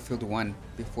platinum Battlefield 1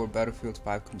 before Battlefield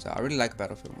 5 comes out. I really like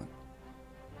Battlefield 1.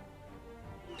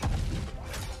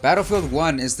 Battlefield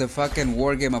 1 is the fucking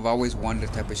war game I've always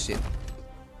wanted type of shit.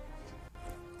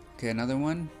 Okay, another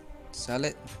one. Sell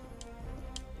it.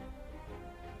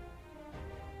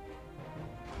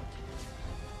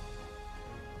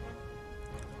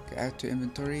 Okay, add to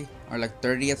inventory. Or like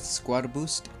 30th squad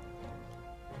boost.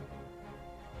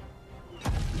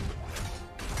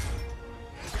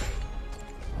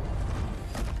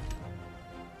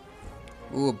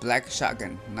 Ooh, black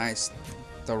shotgun. Nice.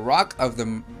 The Rock of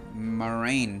the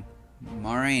Moraine.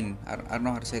 I don't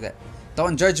know how to say that.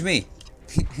 Don't judge me.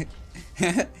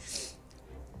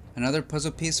 Another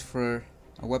puzzle piece for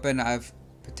a weapon I've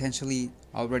potentially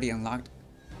already unlocked.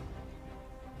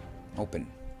 Open.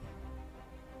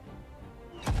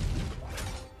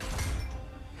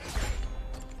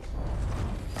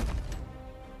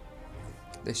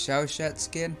 The Xiaoshat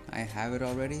skin, I have it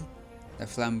already. The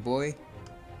Flamboy.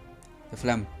 The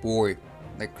Flamboy,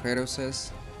 like Kratos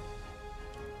says.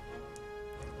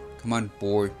 Come on,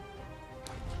 boy.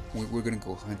 We're gonna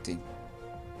go hunting.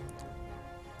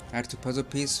 Add to puzzle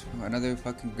piece. Another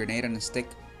fucking grenade on a stick.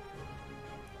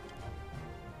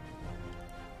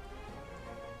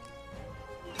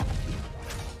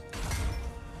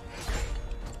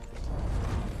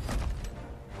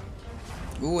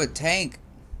 Ooh, a tank.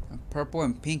 A purple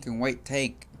and pink and white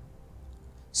tank.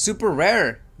 Super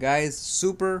rare, guys.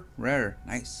 Super rare.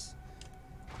 Nice.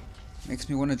 Makes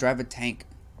me want to drive a tank.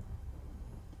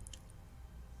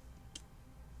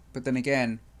 But then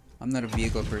again, I'm not a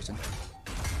vehicle person.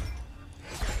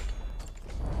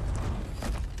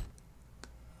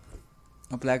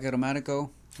 A black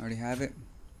automatico. Already have it.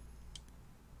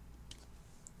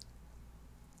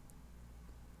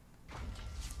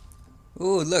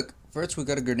 Ooh, look. First we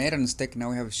got a grenade on a stick. Now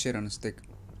we have a shit on a stick.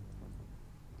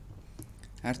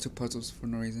 Add to puzzles for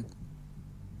no reason.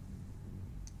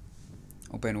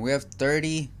 Open. We have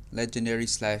 30 legendary /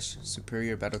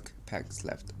 superior battle packs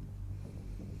left.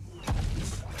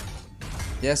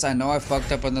 Yes, I know I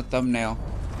fucked up on the thumbnail.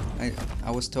 I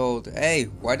was told, hey,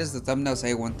 why does the thumbnail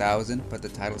say 1000 but the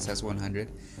title says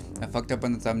 100? I fucked up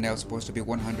on the thumbnail. It's supposed to be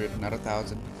 100, not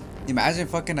 1000. Imagine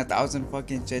fucking 1000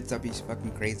 fucking shits. That'd be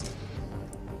fucking crazy.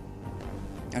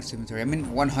 That's inventory. I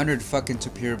mean, 100 fucking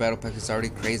superior battle packs is already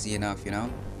crazy enough, you know?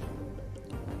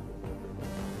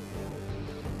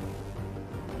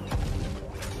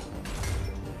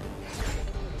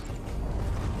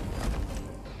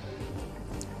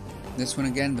 This one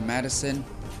again, the Madison.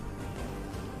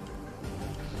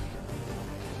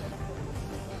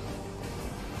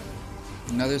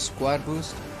 Another squad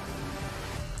boost.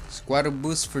 Squad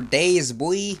boost for days,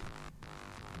 boy.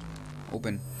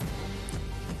 Open.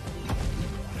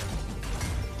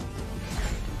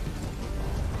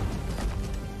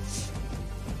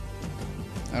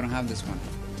 I don't have this one.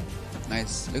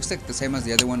 Nice. Looks like the same as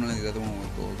the other one, only the other one was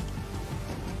gold.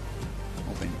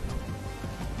 Open.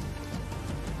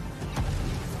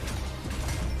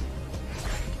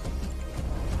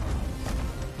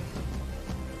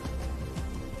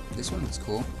 This one looks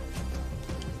cool.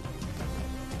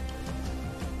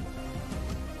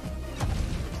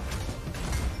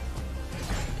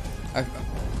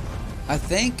 I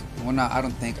think, well no, I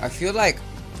don't think. I feel like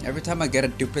every time I get a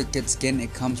duplicate skin,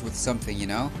 it comes with something, you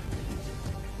know?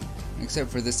 Except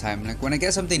for this time. Like when I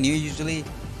get something new, usually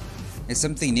it's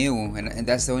something new, and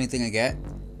that's the only thing I get.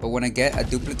 But when I get a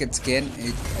duplicate skin,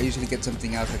 I usually get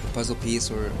something else, like a puzzle piece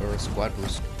or a squad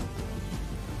boost.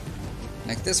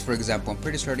 Like this, for example. I'm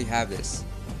pretty sure I already have this.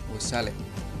 We'll sell it.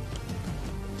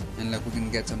 And look, we can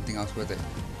get something else with it.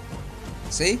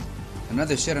 See?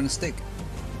 Another shit on a stick.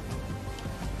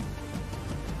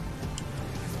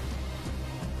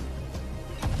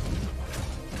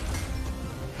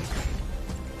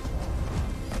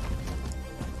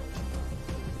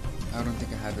 I don't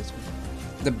think I have this one.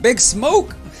 The Big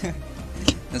Smoke!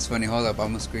 That's funny. Hold up.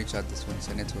 I'm gonna screenshot this one.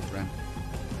 Send it to a friend.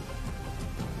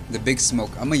 The Big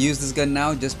Smoke. I'm gonna use this gun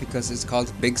now just because it's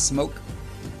called Big Smoke.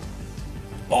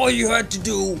 All you had to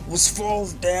do was fall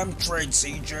the damn trade,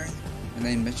 CJ. And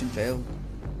then mission failed.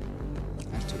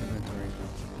 Add to inventory.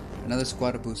 Another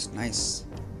squad boost. Nice.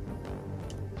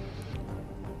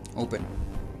 Open.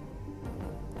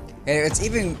 Hey, it's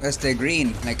even as the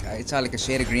green. Like it's like a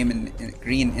shade of green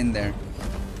in there.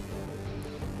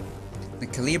 The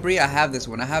Calibri, I have this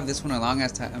one. I have this one a long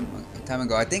ass time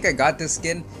ago. I think I got this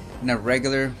skin in a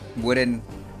regular wooden,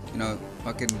 you know,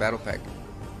 fucking battle pack.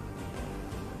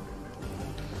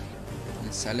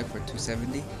 Let's sell it for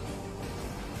 270.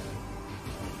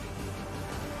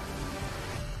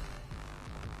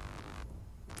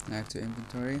 Add to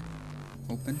inventory.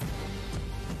 Open.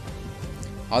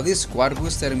 All these squad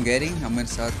boosts that I'm getting, I'm gonna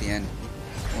sell at the end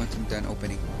once I'm done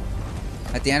opening.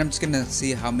 At the end, I'm just gonna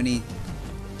see how many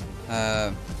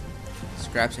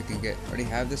scraps I can get. Already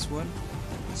have this one.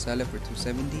 Sell it for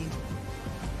 270.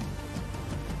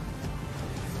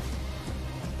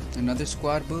 Another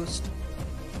squad boost.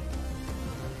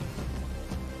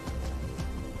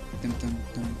 Dum, dum,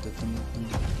 dum, dum, dum, dum.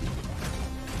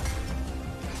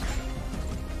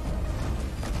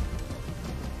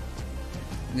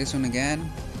 This one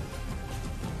again.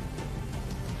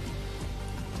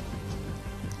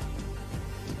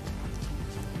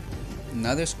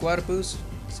 Another squad boost.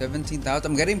 17,000.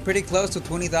 I'm getting pretty close to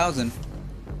 20,000.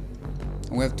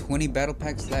 And we have 20 battle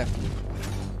packs left.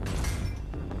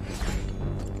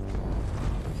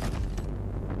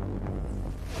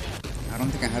 I don't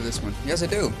think I have this one. Yes, I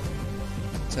do.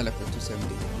 Sell it for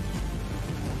 270.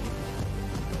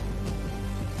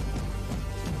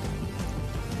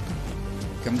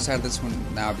 I'm gonna sell this one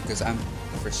now because I'm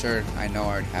for sure I know I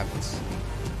already have this.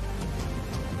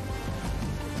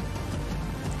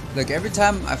 Look, every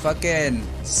time I fucking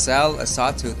sell a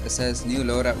sawtooth, it says new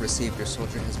loadout received. Your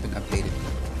soldier has been updated.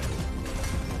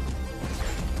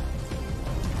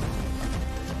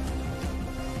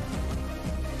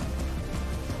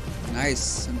 Nice,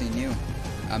 something new.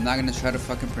 I'm not gonna try to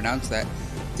fucking pronounce that.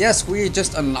 Yes, we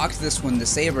just unlocked this one, the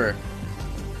saber.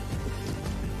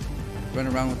 Run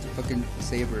around with the fucking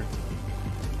saber.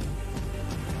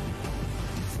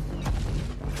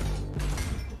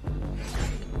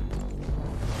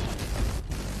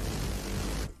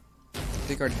 I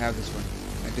think I already have this one.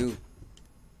 I do.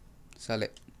 Sell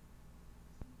it.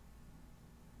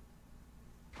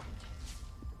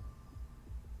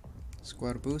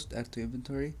 Squad boost, add to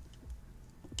inventory.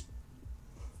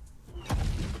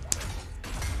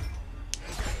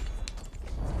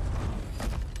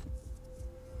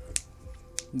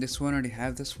 This one, already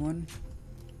have this one.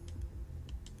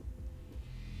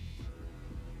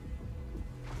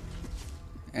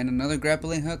 And another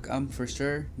grappling hook. I'm for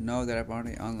sure know that I've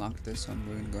already unlocked this, so I'm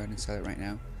going to go ahead and sell it right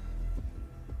now.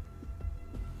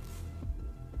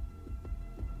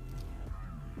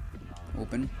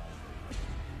 Open.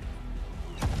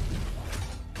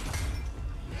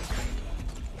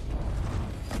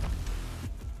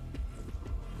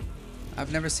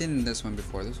 I've never seen this one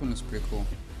before. This one is pretty cool.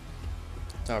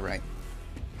 It's alright.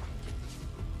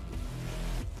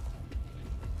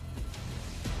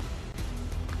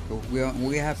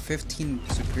 We have 15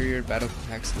 superior battle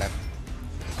packs left.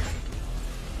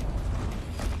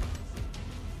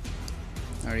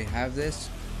 I already have this.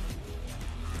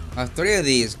 3 of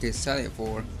these. Okay, sell it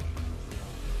for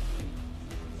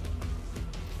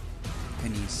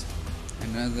pennies.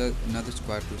 Another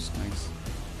squad boost. Nice.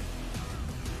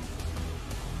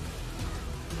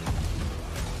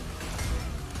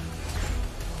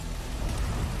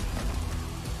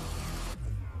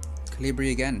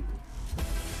 Calibri again.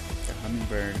 The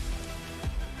hummingbird.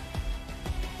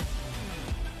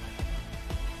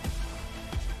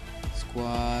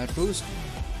 Squad boost.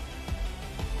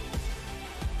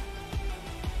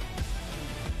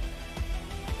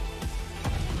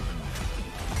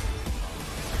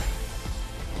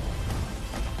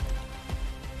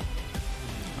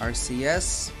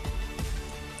 RCS.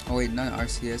 Oh wait, not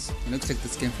RCS. It looks like the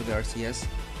skin for the RCS.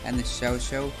 And the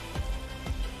show.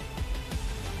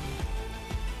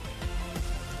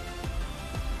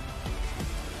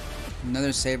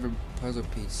 Another saber puzzle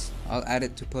piece. I'll add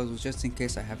it to puzzles just in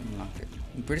case I haven't unlocked it.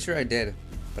 I'm pretty sure I did,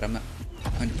 but I'm not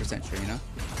 100% sure, you know?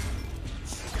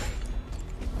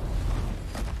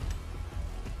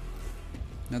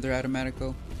 Another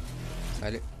automatico.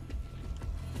 Sell it.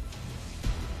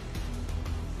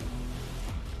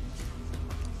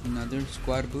 Another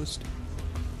squad boost.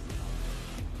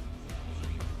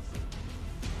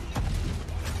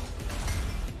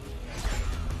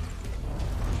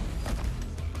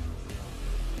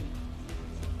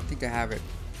 think I have it.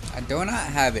 I do not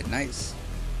have it. Nice.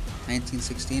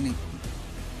 1916.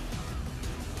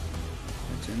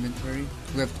 That's inventory.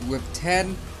 We have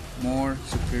 10 more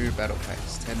superior battle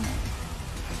packs. 10 more.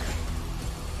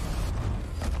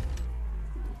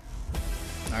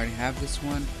 I already have this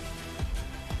one.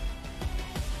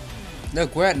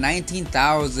 Look, we're at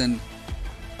 19,000.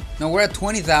 No, we're at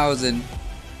 20,000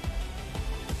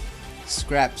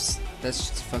 scraps. That's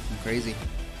just fucking crazy.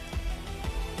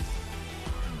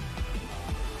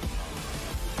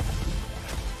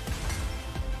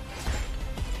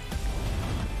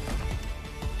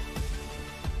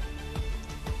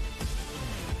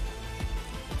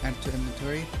 Add to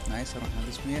inventory. Nice, I don't have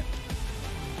this one yet.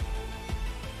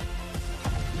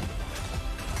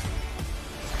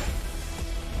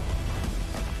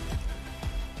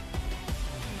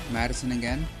 Madison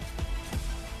again.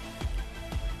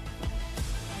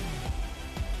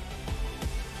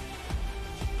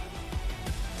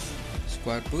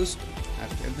 Squad boost. Add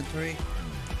to inventory.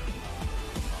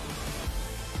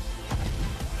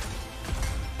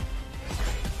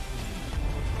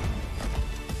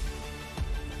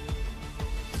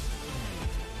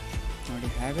 Already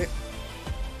have it.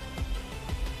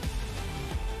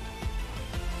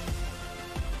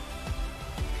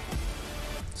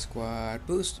 Squad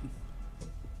boost.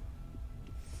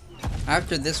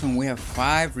 After this one, we have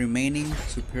 5 remaining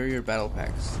superior battle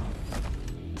packs.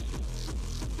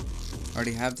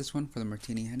 Already have this one for the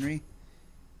Martini Henry.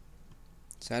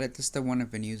 This is the one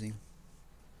I've been using.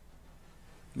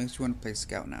 Makes you want to play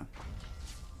Scout now.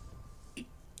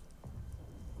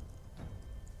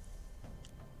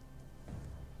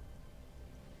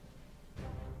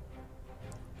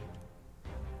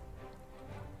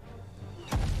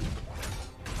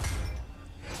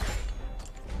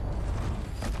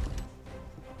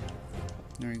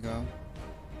 There we go.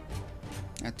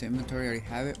 Add to inventory, already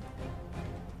have it.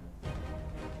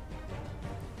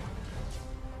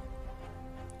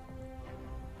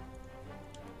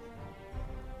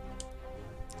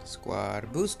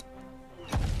 Squad boost.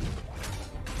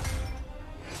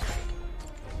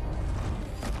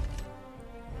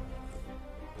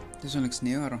 This one looks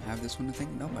new. I don't have this one, I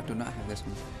think. Nope, I do not have this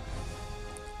one.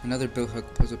 Another Bill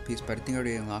Hook puzzle piece, but I think I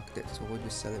already unlocked it, so we'll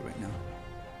just sell it right now.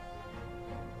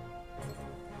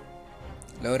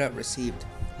 Loadout received.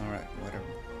 Alright, whatever.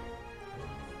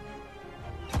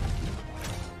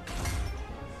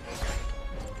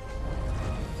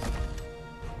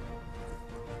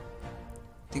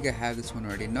 I think I have this one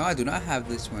already. No, I do not have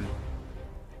this one.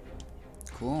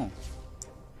 Cool.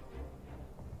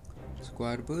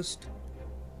 Squad boost.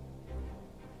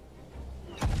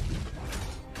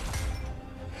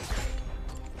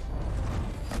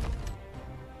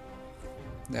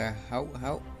 There,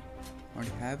 how?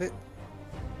 Already have it.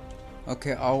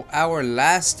 Okay, our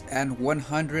last and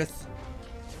 100th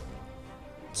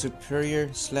superior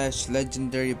 /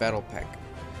 legendary battle pack.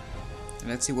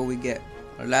 Let's see what we get.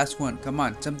 Our last one. Come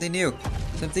on, something new.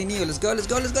 Something new. Let's go.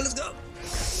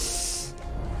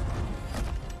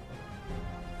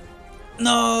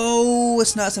 No,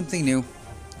 it's not something new.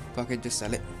 Fuck it, just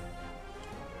sell it.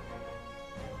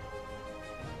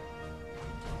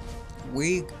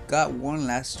 We got one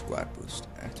last squad boost.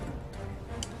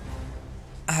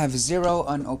 I have 0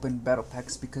 unopened battle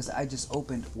packs because I just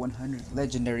opened 100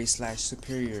 legendary /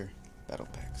 superior battle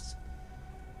packs.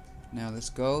 Now let's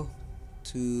go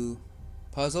to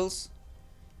puzzles,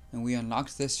 and we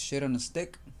unlocked this shit on a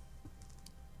stick.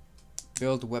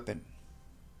 Build weapon.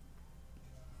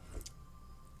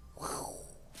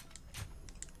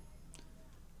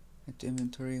 Into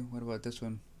inventory. What about this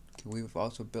one? Okay, we've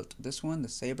also built this one, the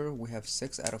saber. We have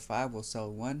 6 out of 5. We'll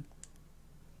sell 1.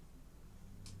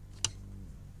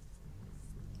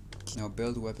 Now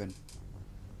build weapon.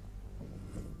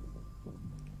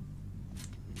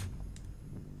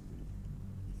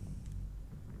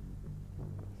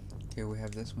 Okay, we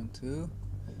have this one too.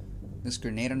 This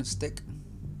grenade on a stick.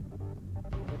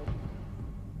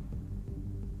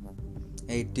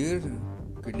 A dud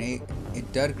grenade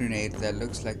that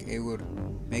looks like it would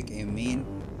make a mean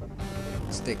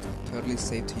stick. Totally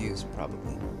safe to use,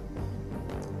 probably.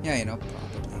 Yeah, you know,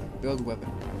 probably. Build weapon.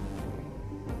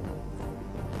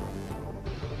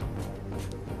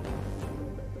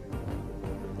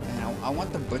 I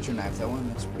want the butcher knife. That one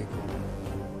looks pretty cool.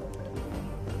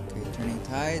 Okay, turning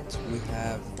tides. We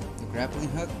have the grappling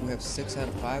hook. We have 6 out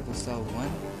of 5. We'll sell 1.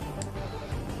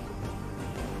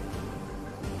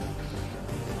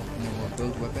 And then we'll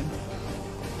build weapon.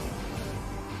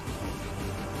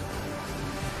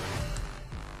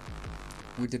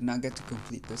 We did not get to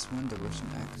complete this one, the Russian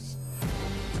axe.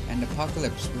 And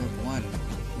Apocalypse, we have 1,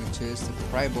 which is the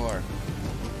pry bar.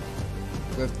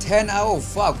 We have 10. Oh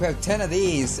fuck, we have 10 of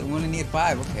these and we only need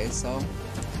 5. Okay, so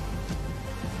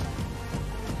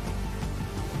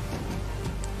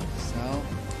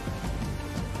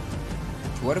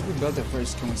what if we build it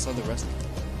first? Can we sell the rest?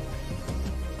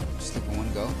 Just like in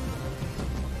one go?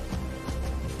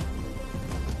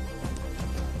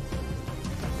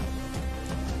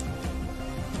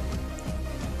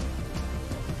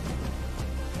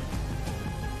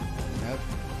 Yep.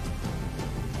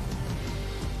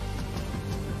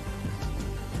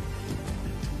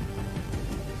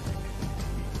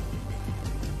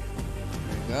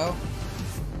 There we go.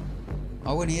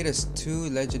 All we need is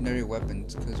 2 legendary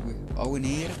weapons, because all we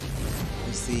need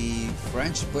is the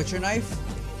French butcher knife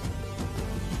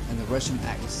and the Russian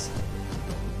axe.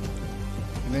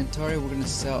 Inventory, we're gonna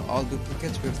sell all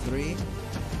duplicates. We have 3,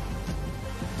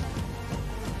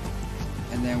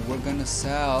 and then we're gonna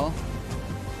sell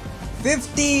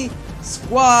 50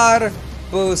 squad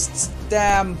boosts.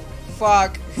 Damn,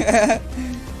 fuck.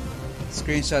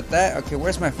 Screenshot that. Okay,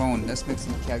 where's my phone? Let's make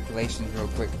some calculations real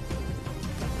quick.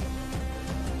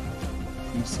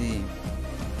 Let me see.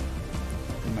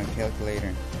 In my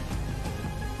calculator.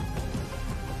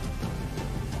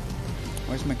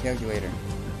 Where's my calculator?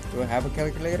 Do I have a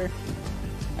calculator?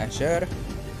 I should.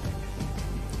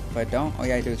 If I don't, oh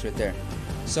yeah, I do. It's right there.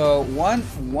 So one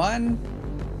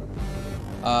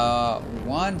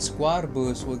squad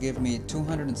boost will give me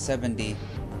 270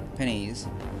 pennies.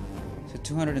 So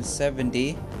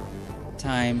 270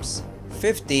 times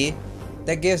 50,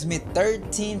 that gives me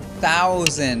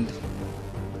 13,000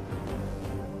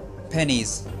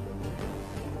 pennies.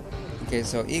 Okay,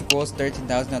 so equals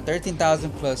 13,000. Now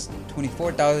 13,000 plus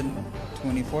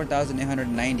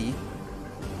 24,890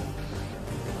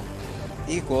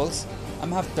 equals, I'm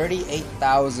gonna have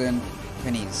 38,000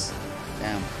 pennies.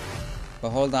 Damn.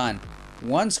 But hold on.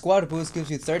 One squad boost gives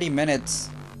you 30 minutes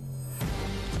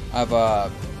of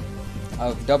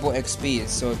double XP.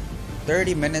 So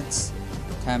 30 minutes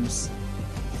times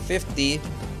 50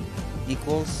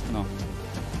 equals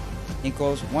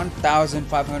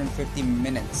 1,550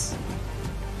 minutes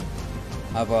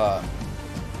of a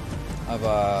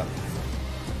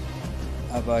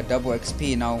double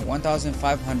XP. Now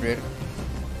 1,500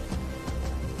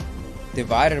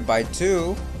 divided by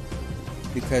 2,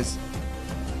 because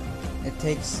it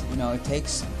takes, it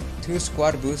takes 2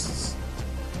 squad boosts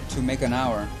to make an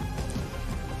hour.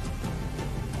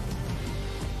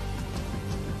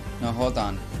 No, hold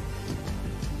on,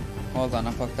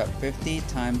 I fucked up. 50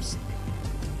 times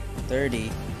 30,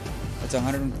 that's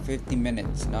 150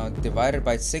 minutes. Now divided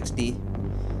by 60,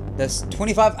 that's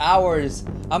 25 hours.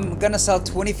 I'm gonna sell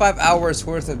 25 hours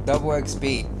worth of double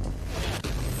XP.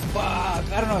 Fuck,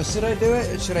 I don't know, should I do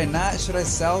it? Should I not? Should I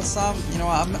sell some? You know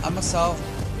what, I'm gonna sell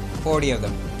 40 of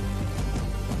them.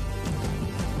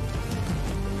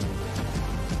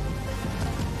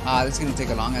 This is gonna take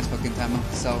a long ass fucking time. I'll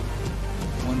sell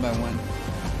one by one.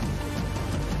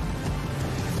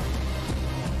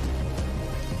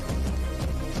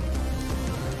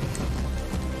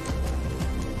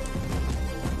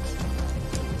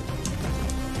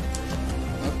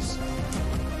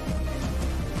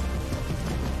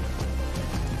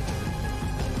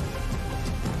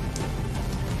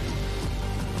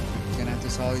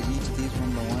 Solve each of these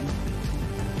one by one.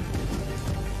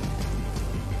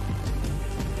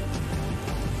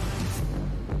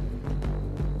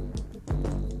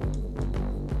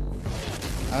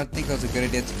 I don't think it was a good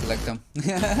idea to collect them.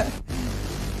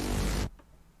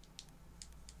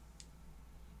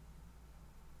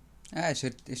 It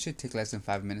should take less than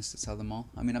 5 minutes to sell them all.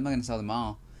 I mean, I'm not gonna sell them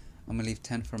all. I'm gonna leave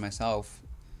 10 for myself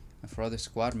and for other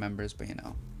squad members, but we're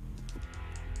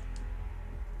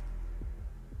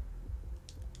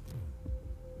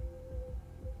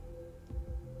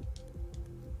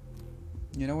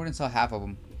gonna sell half of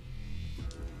them.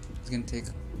 It's gonna take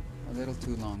a little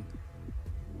too long.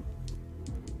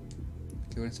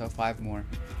 Okay, we're gonna sell 5 more.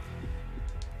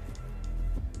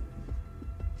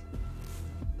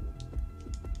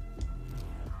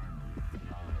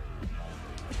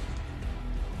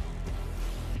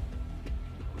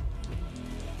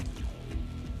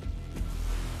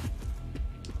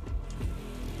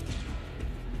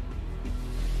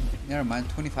 Never mind,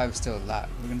 25 is still a lot.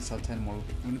 We're gonna sell 10 more.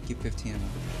 We're gonna keep 15 of them.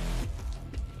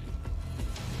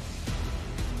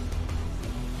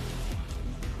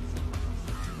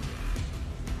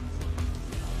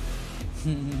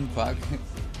 Fuck.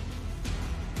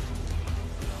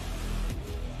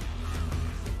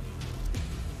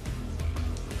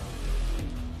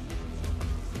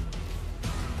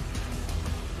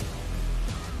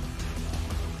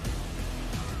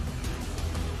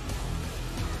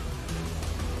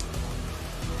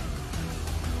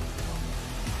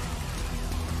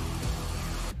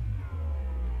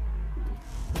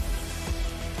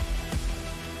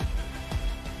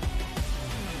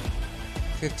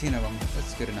 15 of them.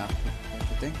 That's good enough,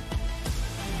 I think.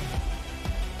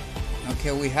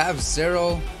 Okay, we have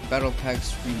 0 battle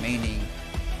packs remaining,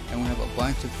 and we have a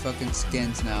bunch of fucking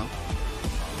skins now.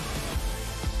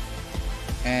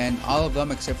 And all of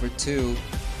them except for 2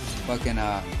 fucking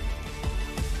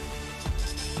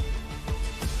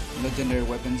legendary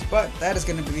weapons. But that is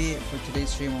gonna be it for today's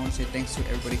stream. I want to say thanks to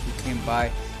everybody who came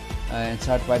by and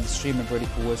started by the stream, everybody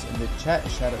who was in the chat.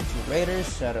 Shout out to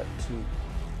Raiders, shout out to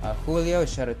Julio,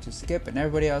 shout out to Skip, and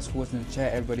everybody else who was in the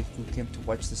chat, everybody who came to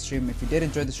watch the stream. If you did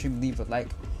enjoy the stream, leave a like,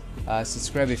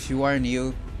 subscribe if you are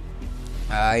new.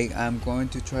 I am going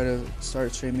to try to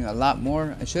start streaming a lot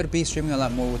more. I should be streaming a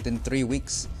lot more within 3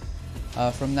 weeks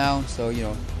from now, so you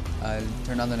know,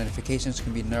 turn on the notifications, you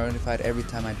can be notified every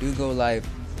time I do go live.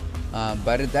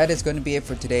 But that is going to be it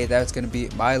for today. That's going to be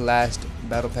my last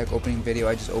battle pack opening video.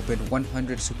 I just opened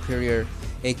 100 superior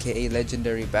aka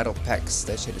legendary battle packs.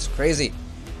 That shit is crazy,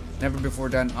 never before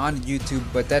done on YouTube.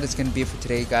 But that is going to be it for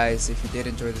today, guys. If you did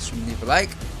enjoy the stream, leave a like,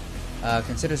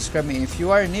 consider subscribing if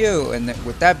you are new, and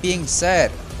with that being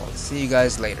said, I'll see you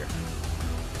guys later.